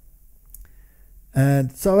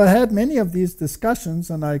 And so I had many of these discussions,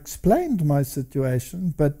 and I explained my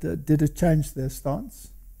situation, but did it change their stance?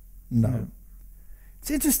 No.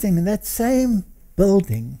 It's interesting, in that same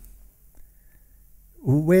building,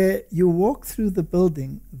 where you walk through the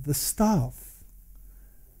building, the staff,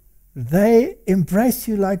 they embrace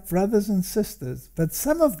you like brothers and sisters. But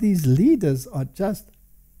some of these leaders are just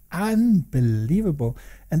unbelievable.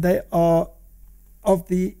 And they are of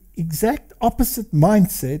the exact opposite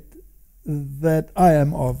mindset that I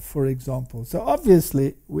am of, for example. So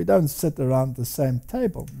obviously, we don't sit around the same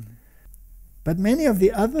table. But many of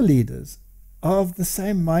the other leaders are of the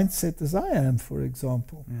same mindset as I am, for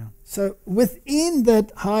example. Yeah. So within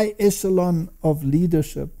that high echelon of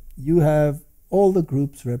leadership, you have all the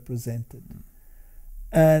groups represented.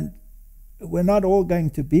 And we're not all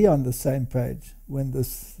going to be on the same page when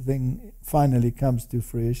this thing finally comes to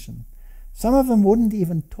fruition. Some of them wouldn't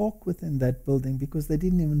even talk within that building because they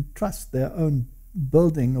didn't even trust their own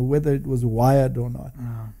building or whether it was wired or not,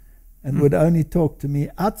 and would only talk to me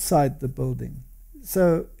outside the building.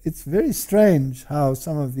 So it's very strange how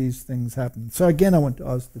some of these things happen. So again, I want to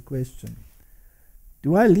ask the question,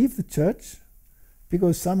 do I leave the church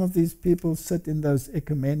because some of these people sit in those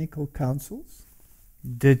ecumenical councils?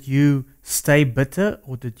 Did you stay bitter,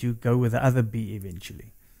 or did you go with the other B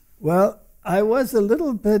eventually? Well, I was a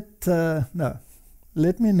little bit, no,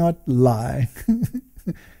 let me not lie.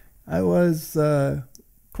 I was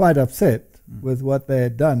quite upset with what they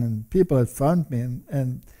had done, and people had phoned me,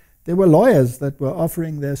 and there were lawyers that were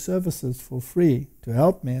offering their services for free to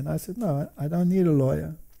help me, and I said, no, I don't need a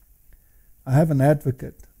lawyer. I have an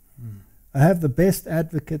advocate. I have the best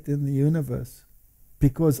advocate in the universe,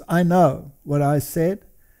 because I know what I said,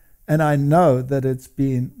 and I know that it's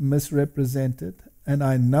been misrepresented, and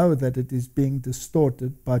I know that it is being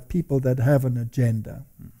distorted by people that have an agenda.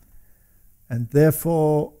 And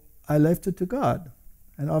therefore, I left it to God.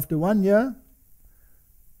 And after 1 year,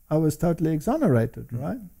 I was totally exonerated,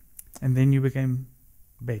 right? And then you became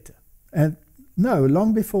better. And no,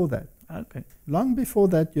 long before that. Okay. Long before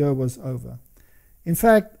that year was over. In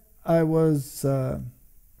fact, I was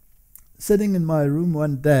sitting in my room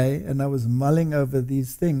one day, and I was mulling over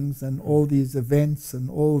these things and all these events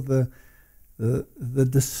and all the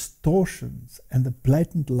distortions and the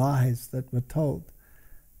blatant lies that were told.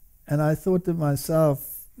 And I thought to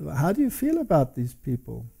myself, how do you feel about these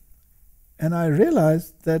people? And I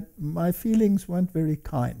realized that my feelings weren't very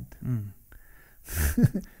kind.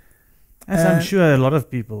 As I'm sure a lot of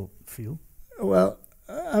people feel. Well,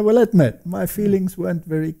 I will admit, my feelings weren't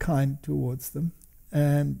very kind towards them.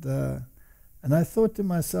 And I thought to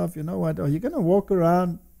myself, you know what, are you going to walk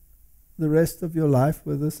around the rest of your life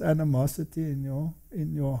with this animosity in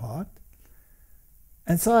your heart?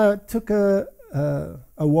 And so I took a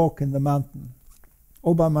walk in the mountain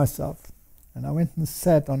all by myself, and I went and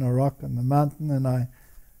sat on a rock on the mountain, and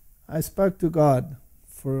I spoke to God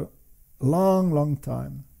for a long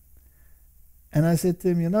time, and I said to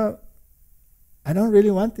him, you know, I don't really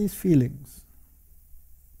want these feelings.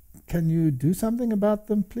 Can you do something about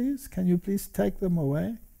them, please? Can you please take them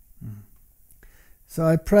away? So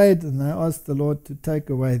I prayed and I asked the Lord to take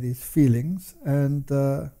away these feelings, and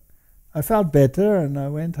I felt better, and I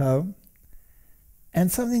went home, and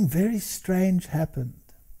something very strange happened.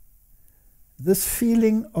 This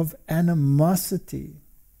feeling of animosity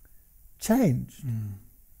changed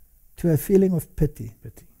to a feeling of pity.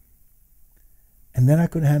 And then I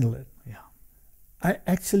could handle it. Yeah. I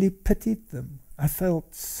actually pitied them. I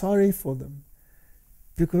felt sorry for them,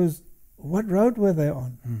 because what road were they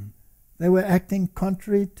on? They were acting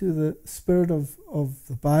contrary to the spirit of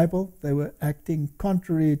the Bible. They were acting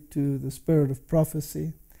contrary to the spirit of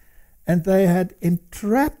prophecy. And they had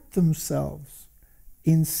entrapped themselves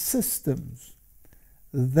in systems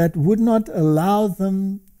that would not allow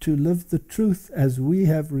them to live the truth as we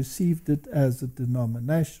have received it as a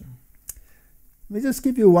denomination. Let me just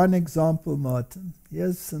give you one example, Martin.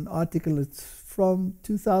 Here's an article. It's from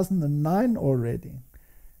 2009 already.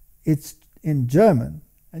 It's in German.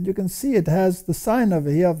 And you can see it has the sign over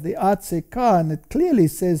here of the ACK, and it clearly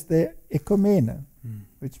says the Ekumene,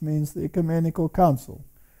 which means the Ecumenical Council,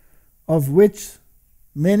 of which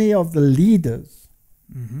many of the leaders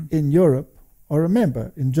in Europe are a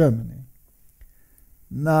member in Germany.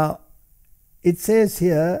 Now, it says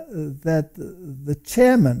here that the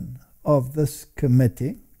chairman of this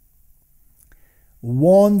committee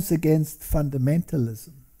warns against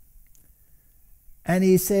fundamentalism. And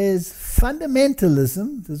he says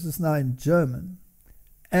fundamentalism, this is now in German,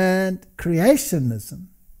 and creationism,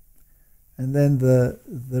 and then the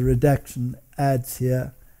redaction adds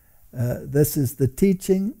here, this is the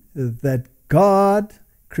teaching that God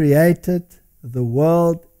created the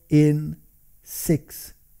world in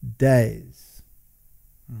 6 days.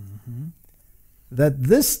 That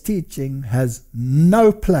this teaching has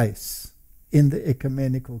no place in the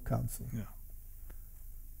Ecumenical Council. Yeah.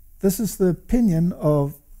 This is the opinion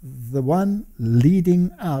of the one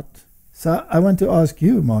leading out. So I want to ask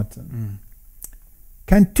you, Martin,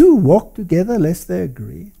 can two walk together lest they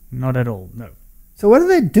agree? Not at all, no. So what are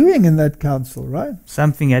they doing in that council, right?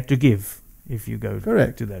 Something had to give if you go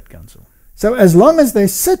Correct. to that council. So as long as they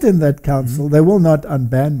sit in that council, they will not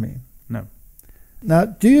unban me. No. Now,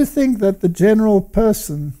 do you think that the general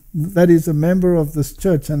person that is a member of this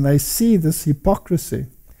church and they see this hypocrisy,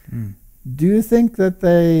 do you think that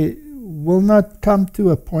they will not come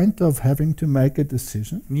to a point of having to make a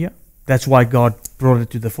decision? Yeah. That's why God brought it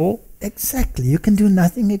to the fore. Exactly. You can do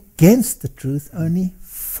nothing against the truth, only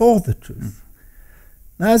for the truth.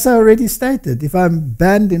 Now, as I already stated, if I'm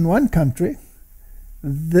banned in one country,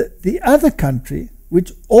 the other country,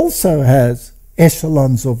 which also has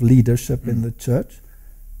echelons of leadership in the church,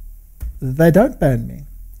 they don't ban me.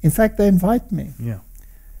 In fact, they invite me. Yeah.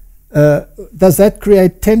 Does that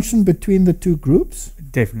create tension between the two groups?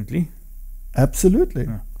 Definitely. Absolutely.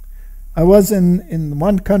 Yeah. I was in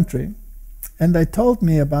one country, and they told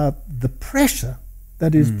me about the pressure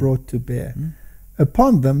that is brought to bear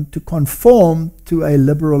upon them to conform to a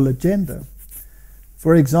liberal agenda.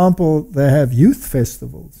 For example, they have youth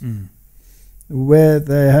festivals where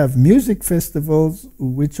they have music festivals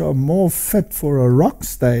which are more fit for a rock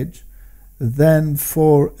stage than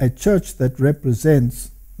for a church that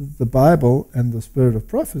represents the Bible and the spirit of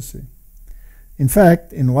prophecy. In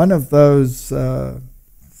fact, in one of those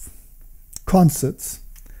concerts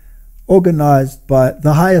organized by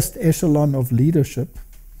the highest echelon of leadership,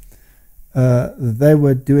 they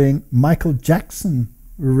were doing Michael Jackson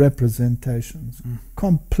representations,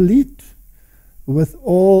 complete with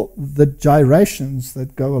all the gyrations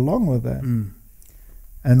that go along with that.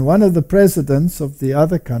 And one of the presidents of the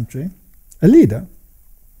other country, a leader,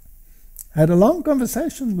 had a long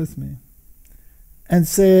conversation with me and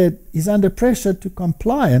said he's under pressure to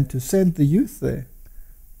comply and to send the youth there.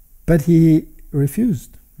 But he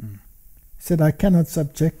refused. He said, I cannot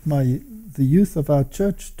subject the youth of our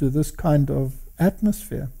church to this kind of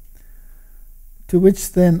atmosphere. To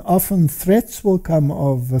which then often threats will come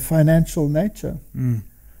of a financial nature.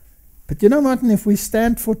 But you know, Martin, if we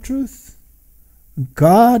stand for truth,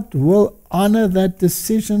 God will honor that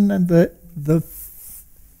decision, and the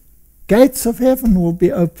gates of heaven will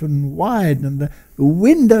be open wide, and the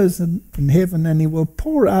windows in heaven, and he will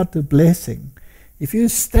pour out a blessing. If you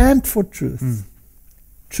stand for truth,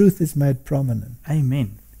 truth is made prominent.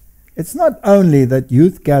 Amen. It's not only that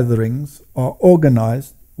youth gatherings are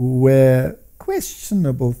organized where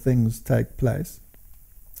questionable things take place,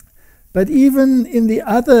 but even in the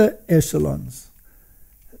other echelons,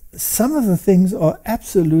 some of the things are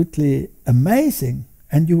absolutely amazing,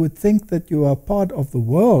 and you would think that you are part of the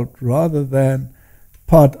world rather than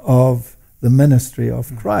part of the ministry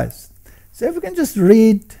of Christ. So if we can just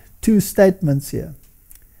read 2 statements here.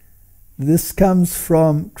 This comes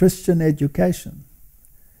from Christian education.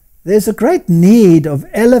 There's a great need of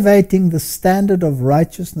elevating the standard of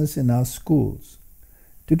righteousness in our schools,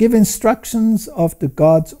 to give instructions after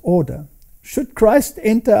God's order. Should Christ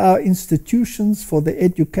enter our institutions for the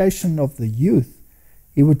education of the youth,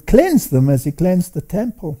 he would cleanse them as he cleansed the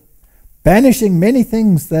temple, banishing many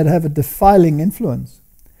things that have a defiling influence.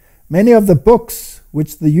 Many of the books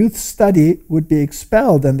which the youth study would be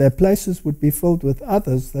expelled, and their places would be filled with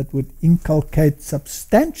others that would inculcate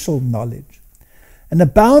substantial knowledge and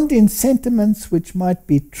abound in sentiments which might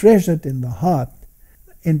be treasured in the heart,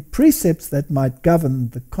 in precepts that might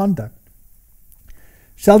govern the conduct.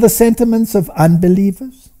 Shall the sentiments of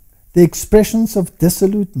unbelievers, the expressions of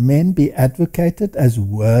dissolute men, be advocated as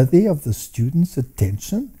worthy of the student's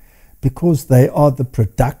attention because they are the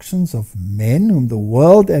productions of men whom the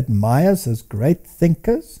world admires as great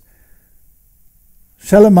thinkers?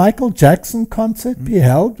 Shall a Michael Jackson concert be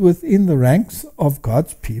held within the ranks of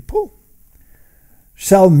God's people?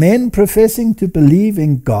 Shall men professing to believe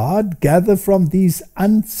in God gather from these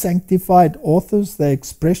unsanctified authors their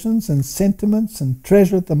expressions and sentiments and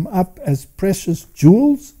treasure them up as precious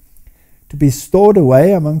jewels to be stored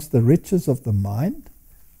away amongst the riches of the mind?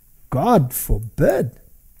 God forbid.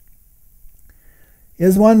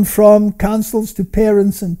 Here's one from Counsels to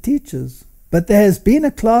Parents and Teachers. But there has been a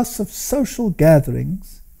class of social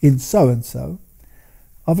gatherings in so-and-so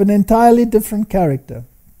of an entirely different character,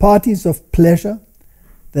 parties of pleasure,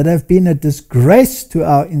 that have been a disgrace to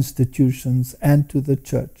our institutions and to the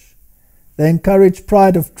church. They encourage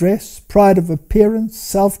pride of dress, pride of appearance,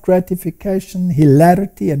 self-gratification,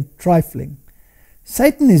 hilarity, and trifling.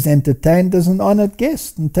 Satan is entertained as an honored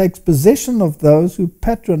guest and takes possession of those who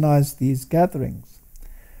patronize these gatherings.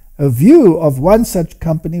 A view of one such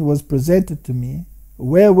company was presented to me,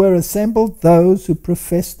 where were assembled those who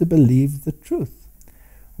professed to believe the truth.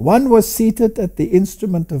 One was seated at the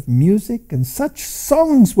instrument of music, and such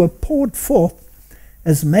songs were poured forth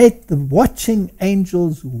as made the watching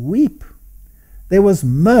angels weep. There was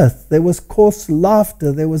mirth, there was coarse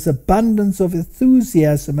laughter, there was abundance of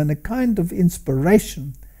enthusiasm and a kind of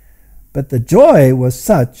inspiration. But the joy was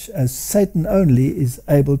such as Satan only is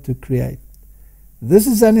able to create. This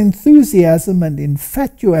is an enthusiasm and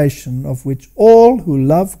infatuation of which all who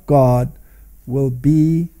love God will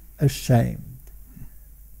be ashamed.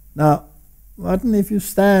 Now, Martin, if you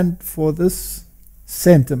stand for this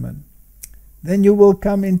sentiment, then you will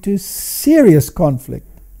come into serious conflict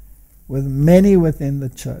with many within the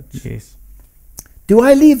church. Yes. Do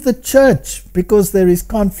I leave the church because there is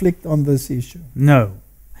conflict on this issue? No.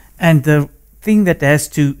 And the thing that has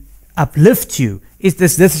to uplift you is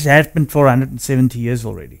this has happened for 170 years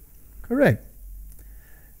already. Correct.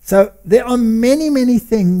 So there are many, many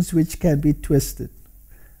things which can be twisted.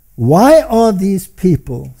 Why are these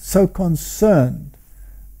people so concerned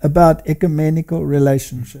about ecumenical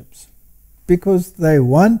relationships? Because they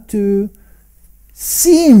want to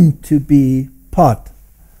seem to be part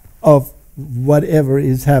of whatever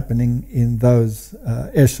is happening in those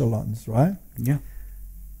echelons, right? Yeah.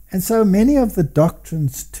 And so many of the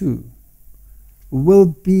doctrines too will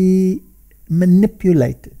be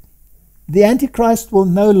manipulated. The Antichrist will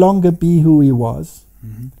no longer be who he was.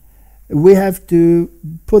 Mm-hmm. We have to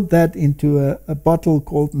put that into a bottle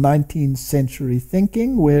called 19th century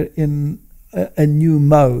thinking. We're in a new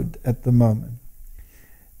mode at the moment.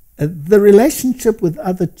 The relationship with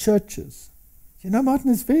other churches. You know,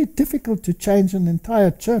 Martin, it's very difficult to change an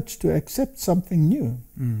entire church to accept something new.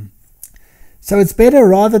 Mm. So it's better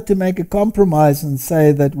rather to make a compromise and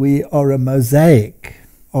say that we are a mosaic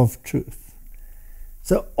of truth.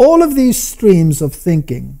 So all of these streams of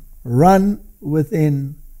thinking run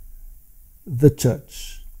within the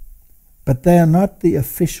church, but they are not the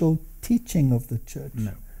official teaching of the church.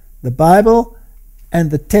 No. The Bible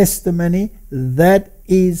and the testimony, that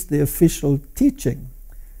is the official teaching.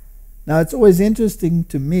 Now it's always interesting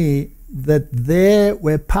to me that there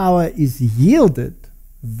where power is yielded,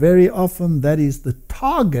 very often that is the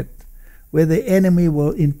target where the enemy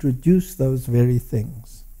will introduce those very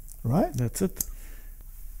things. Right? That's it.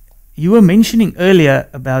 You were mentioning earlier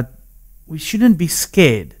about we shouldn't be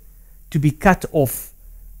scared to be cut off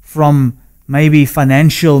from maybe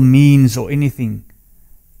financial means or anything,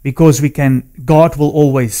 because God will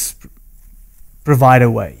always provide a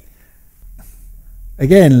way.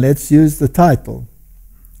 Again, let's use the title.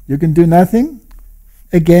 You can do nothing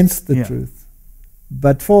against the truth,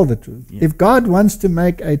 but for the truth. Yeah. If God wants to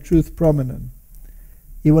make a truth prominent,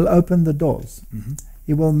 he will open the doors. Mm-hmm.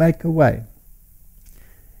 He will make a way.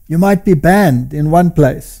 You might be banned in one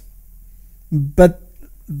place, but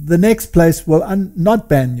the next place will not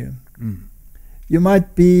ban you. Mm. You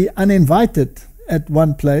might be uninvited at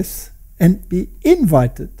one place and be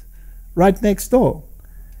invited right next door.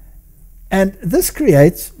 And this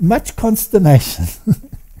creates much consternation.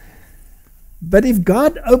 But if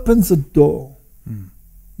God opens a door,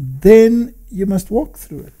 then you must walk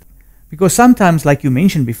through it. Because sometimes, like you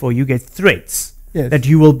mentioned before, you get threats that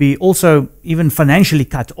you will be also even financially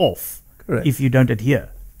cut off. Correct. If you don't adhere.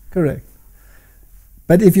 Correct.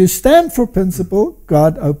 But if you stand for principle,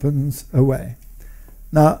 God opens a way.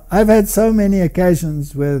 Now, I've had so many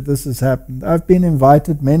occasions where this has happened. I've been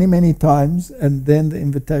invited many, many times, and then the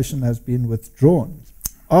invitation has been withdrawn.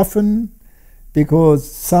 Often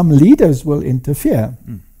because some leaders will interfere.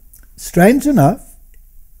 Mm. Strange enough,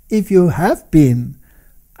 if you have been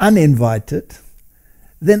uninvited,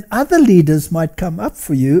 then other leaders might come up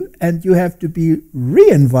for you and you have to be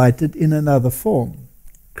re-invited in another form.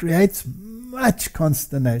 Creates much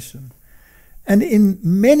consternation. And in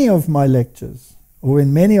many of my lectures, or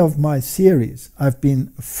in many of my series, I've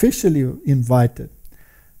been officially invited.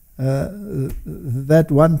 That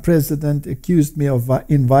one president accused me of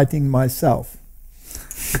inviting myself.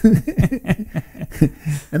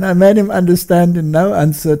 And I made him understand in no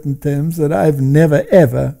uncertain terms that I've never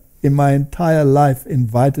ever in my entire life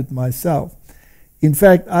invited myself. In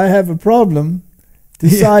fact, I have a problem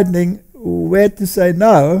deciding where to say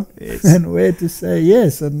no and where to say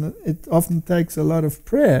yes, and it often takes a lot of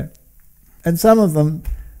prayer. And some of them,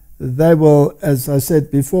 they will, as I said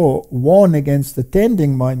before, warn against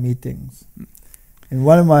attending my meetings. In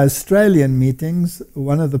one of my Australian meetings,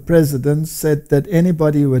 one of the presidents said that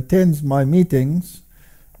anybody who attends my meetings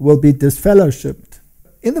will be disfellowshipped.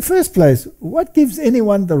 in the first place, what gives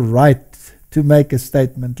anyone the right to make a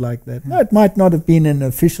statement like that? No, it might not have been in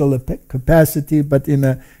official capacity, but in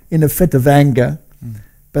a fit of anger.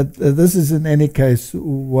 But this is in any case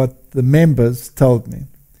what the members told me.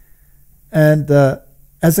 And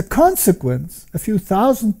as a consequence, a few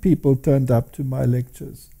thousand people turned up to my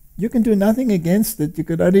lectures. You can do nothing against it. You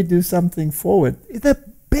could only do something forward. The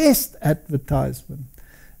best advertisement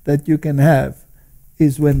that you can have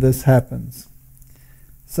is when this happens.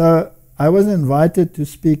 So I was invited to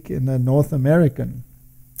speak in a North American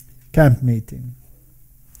camp meeting.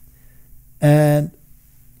 And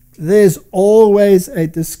there's always a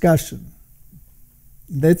discussion.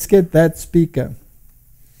 Let's get that speaker.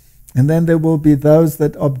 And then there will be those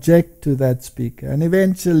that object to that speaker. And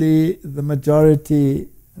eventually the majority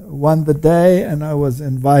won the day, and I was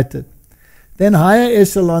invited. Then higher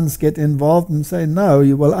echelons get involved and say, no,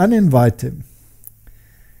 you will uninvite him.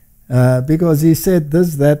 Because he said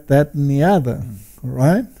this, that, and the other.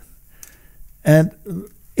 Right? And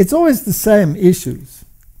it's always the same issues.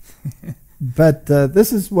 But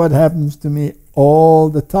this is what happens to me all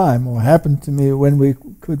the time, or happened to me when we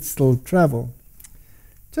could still travel.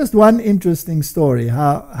 Just one interesting story,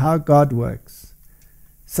 how God works.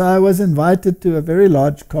 So I was invited to a very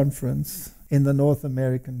large conference in the North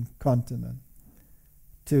American continent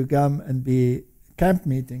to come and be camp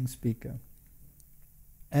meeting speaker.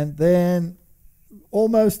 And then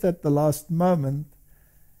almost at the last moment,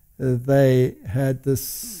 they had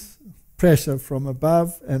this pressure from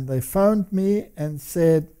above, and they phoned me and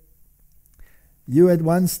said, you at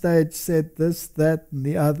one stage said this, that, and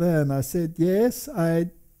the other. And I said, yes,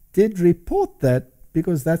 I did report that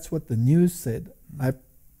because that's what the news said. I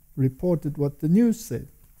reported what the news said.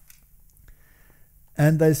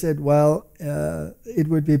 And they said, well, it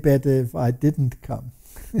would be better if I didn't come.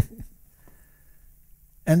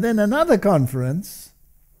 And then another conference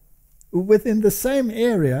within the same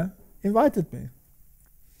area invited me.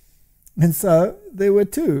 And so there were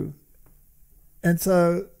two. And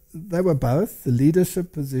so they were both the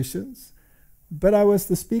leadership positions, but I was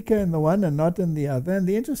the speaker in the one and not in the other. And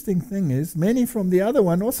the interesting thing is, many from the other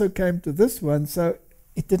one also came to this one, so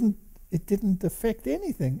it didn't affect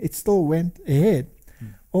anything. It still went ahead.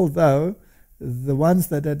 Although the ones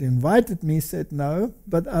that had invited me said no,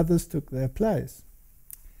 but others took their place.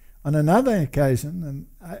 On another occasion,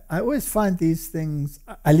 and I always find these things,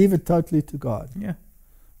 I leave it totally to God. Yeah.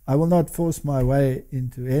 I will not force my way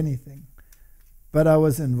into anything. But I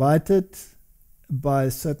was invited by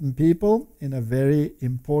certain people in a very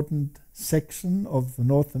important section of the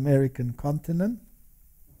North American continent.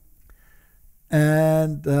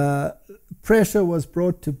 And pressure was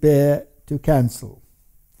brought to bear to cancel.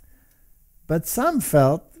 But some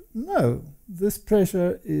felt, no, this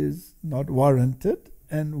pressure is not warranted,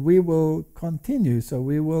 and we will continue, so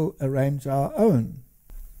we will arrange our own.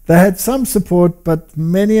 They had some support, but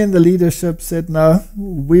many in the leadership said, no,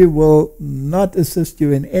 we will not assist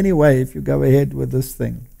you in any way if you go ahead with this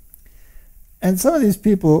thing. And some of these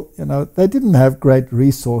people, they didn't have great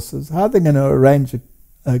resources. How are they going to arrange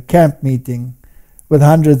a camp meeting with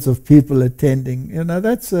hundreds of people attending?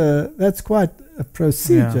 That's quite a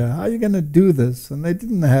procedure. Yeah. How are you going to do this? And they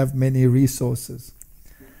didn't have many resources.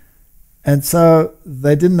 And so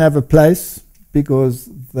they didn't have a place because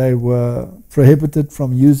they were prohibited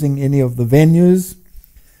from using any of the venues.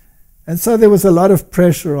 And so there was a lot of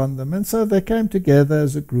pressure on them. And so they came together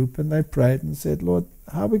as a group and they prayed and said, Lord,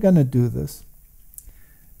 how are we going to do this?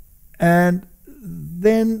 And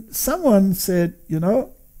then someone said,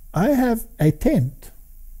 I have a tent.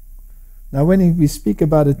 Now, when we speak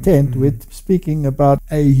about a tent, we're speaking about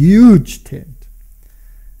a huge tent.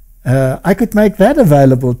 I could make that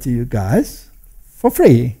available to you guys for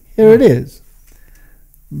free. Here it is.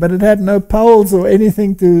 But it had no poles or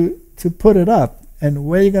anything to put it up. And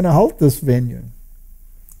where are you going to hold this venue?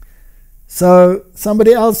 So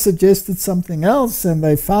somebody else suggested something else, and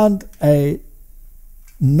they found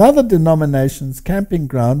another denomination's camping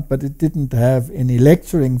ground, but it didn't have any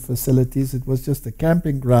lecturing facilities. It was just a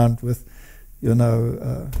camping ground with,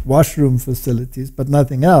 washroom facilities, but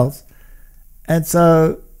nothing else. And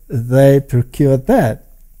so they procured that.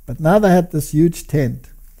 But now they had this huge tent,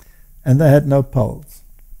 and they had no poles.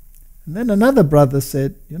 And then another brother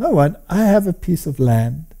said, you know what, I have a piece of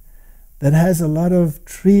land that has a lot of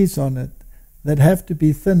trees on it that have to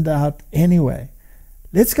be thinned out anyway.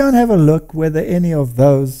 Let's go and have a look whether any of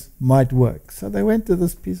those might work. So they went to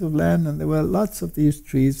this piece of land, and there were lots of these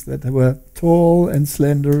trees that were tall and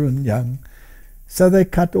slender and young. So they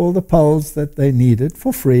cut all the poles that they needed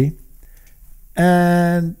for free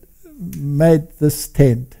and made this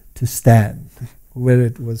tent to stand. where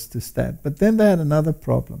it was to stand. But then they had another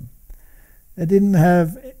problem. They didn't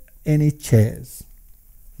have any chairs.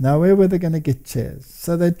 Now, where were they going to get chairs?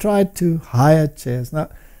 So they tried to hire chairs. Now,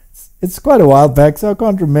 it's quite a while back, so I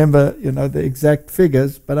can't remember, the exact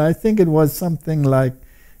figures, but I think it was something like,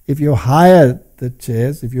 if you hired the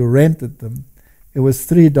chairs, if you rented them, it was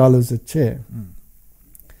 $3 a chair.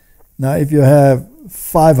 Now, if you have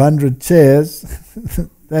 500 chairs,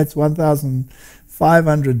 that's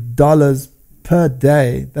 $1,500 per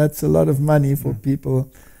day. That's a lot of money for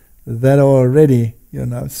people that are already,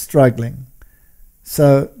 struggling.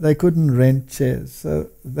 So they couldn't rent chairs. So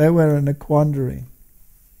they were in a quandary.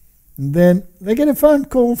 And then they get a phone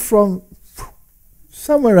call from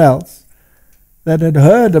somewhere else that had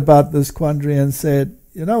heard about this quandary and said,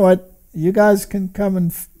 you know what, you guys can come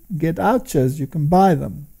and get our chairs. You can buy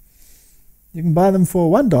them. You can buy them for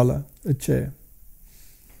 $1 a chair.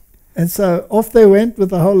 And so off they went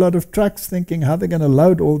with a whole lot of trucks, thinking how they're going to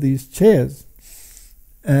load all these chairs.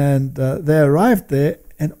 And they arrived there,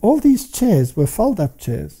 and all these chairs were fold-up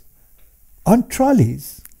chairs on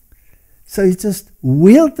trolleys. So he just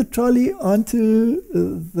wheeled the trolley onto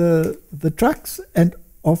the trucks, and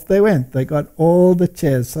off they went. They got all the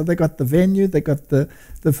chairs. So they got the venue, they got the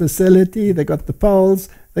facility, they got the poles,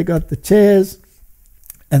 they got the chairs,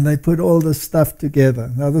 and they put all this stuff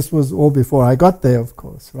together. Now, this was all before I got there, of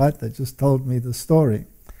course, right? They just told me the story.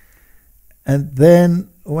 And then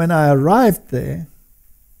when I arrived there,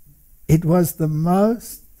 it was the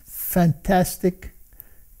most fantastic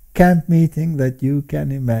camp meeting that you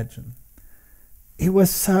can imagine. It was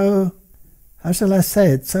so, how shall I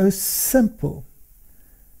say it, so simple,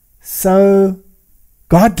 so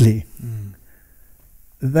godly.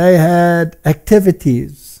 They had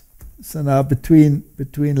activities. So now between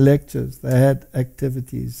lectures, they had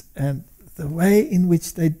activities. And the way in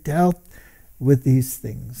which they dealt with these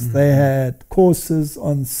things. They had courses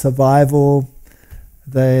on survival.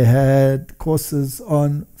 They had courses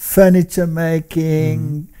on furniture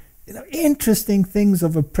making, interesting things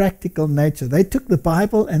of a practical nature. They took the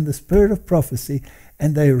Bible and the spirit of prophecy,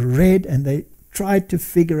 and they read and they tried to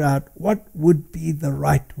figure out what would be the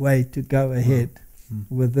right way to go ahead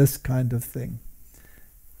with this kind of thing.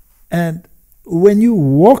 And when you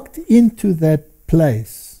walked into that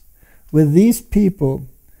place with these people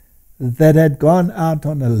that had gone out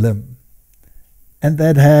on a limb and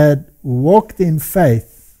that had walked in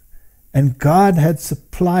faith, and God had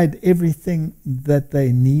supplied everything that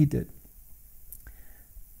they needed,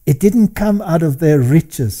 it didn't come out of their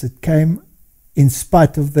riches. It came in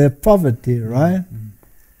spite of their poverty, right?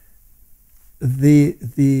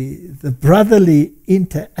 The brotherly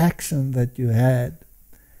interaction that you had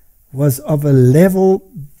was of a level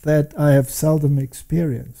that I have seldom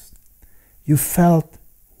experienced. You felt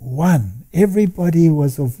one. Everybody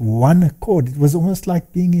was of one accord. It was almost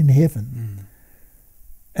like being in heaven.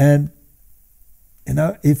 And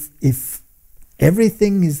if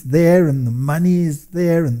everything is there and the money is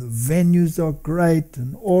there and the venues are great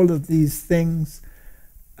and all of these things,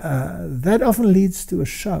 that often leads to a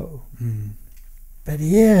show. But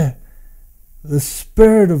here, the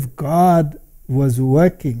Spirit of God was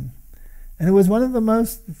working. And it was one of the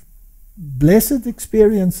most blessed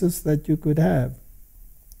experiences that you could have.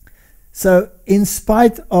 So in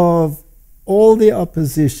spite of all the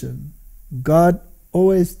opposition, God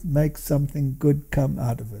always makes something good come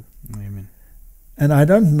out of it. Amen. And I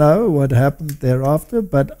don't know what happened thereafter,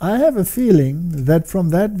 but I have a feeling that from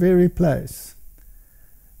that very place,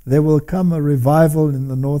 there will come a revival in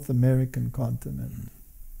the North American continent.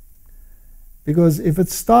 Because if it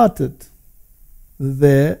started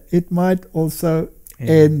there, it might also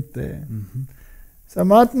end there. So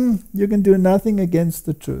Martin, you can do nothing against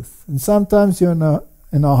the truth. And sometimes you're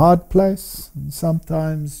in a hard place, and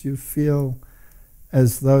sometimes you feel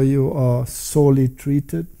as though you are sorely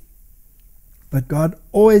treated. But God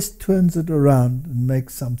always turns it around and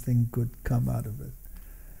makes something good come out of it.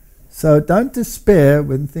 So don't despair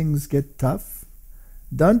when things get tough.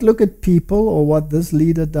 Don't look at people or what this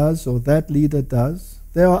leader does or that leader does.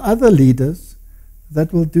 There are other leaders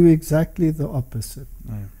that will do exactly the opposite.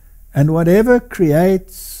 And whatever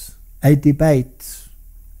creates a debate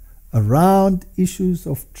around issues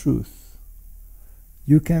of truth,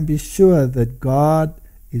 you can be sure that God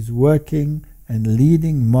is working and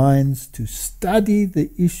leading minds to study the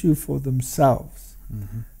issue for themselves.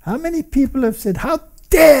 How many people have said, "How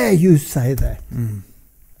dare you say that?" And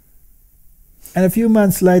a few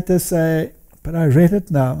months later say, "But I read it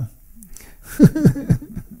now."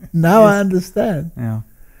 Now I understand.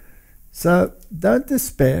 So don't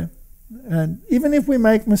despair. And even if we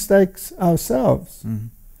make mistakes ourselves,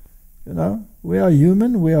 You know, we are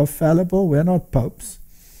human, we are fallible, we're not popes.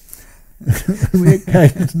 We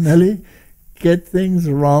occasionally get things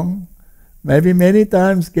wrong, maybe many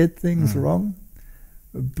times get things wrong,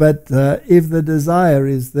 but if the desire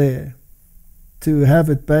is there to have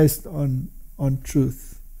it based on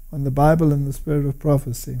truth, on the Bible and the spirit of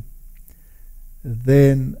prophecy,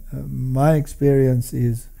 then my experience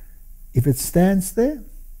is, if it stands there,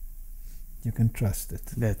 you can trust it.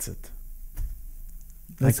 That's it.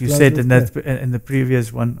 Let's Like you close said with in the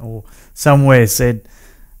previous one, or somewhere said,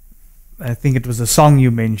 I think it was a song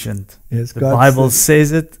you mentioned. Yes, the God Bible says,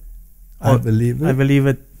 says it. I believe it. I believe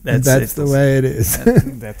it. And that's the way it is.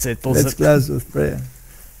 That's it. Let's close with prayer.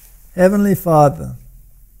 Heavenly Father,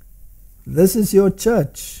 this is your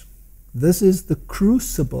church. This is the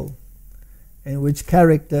crucible in which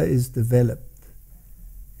character is developed.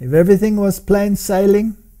 If everything was plain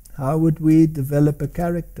sailing, how would we develop a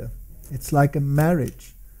character? It's like a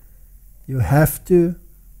marriage. You have to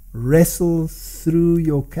wrestle through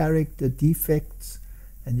your character defects,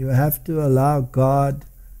 and you have to allow God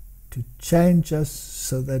to change us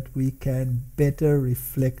so that we can better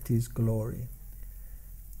reflect His glory.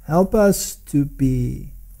 Help us to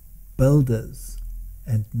be builders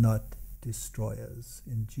and not destroyers.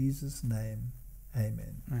 In Jesus' name,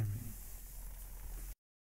 amen. Amen.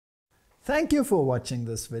 Thank you for watching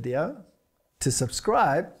this video. To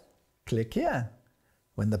subscribe, click here.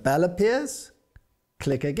 When the bell appears,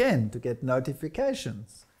 click again to get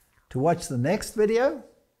notifications. To watch the next video,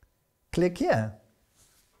 click here.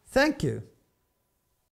 Thank you.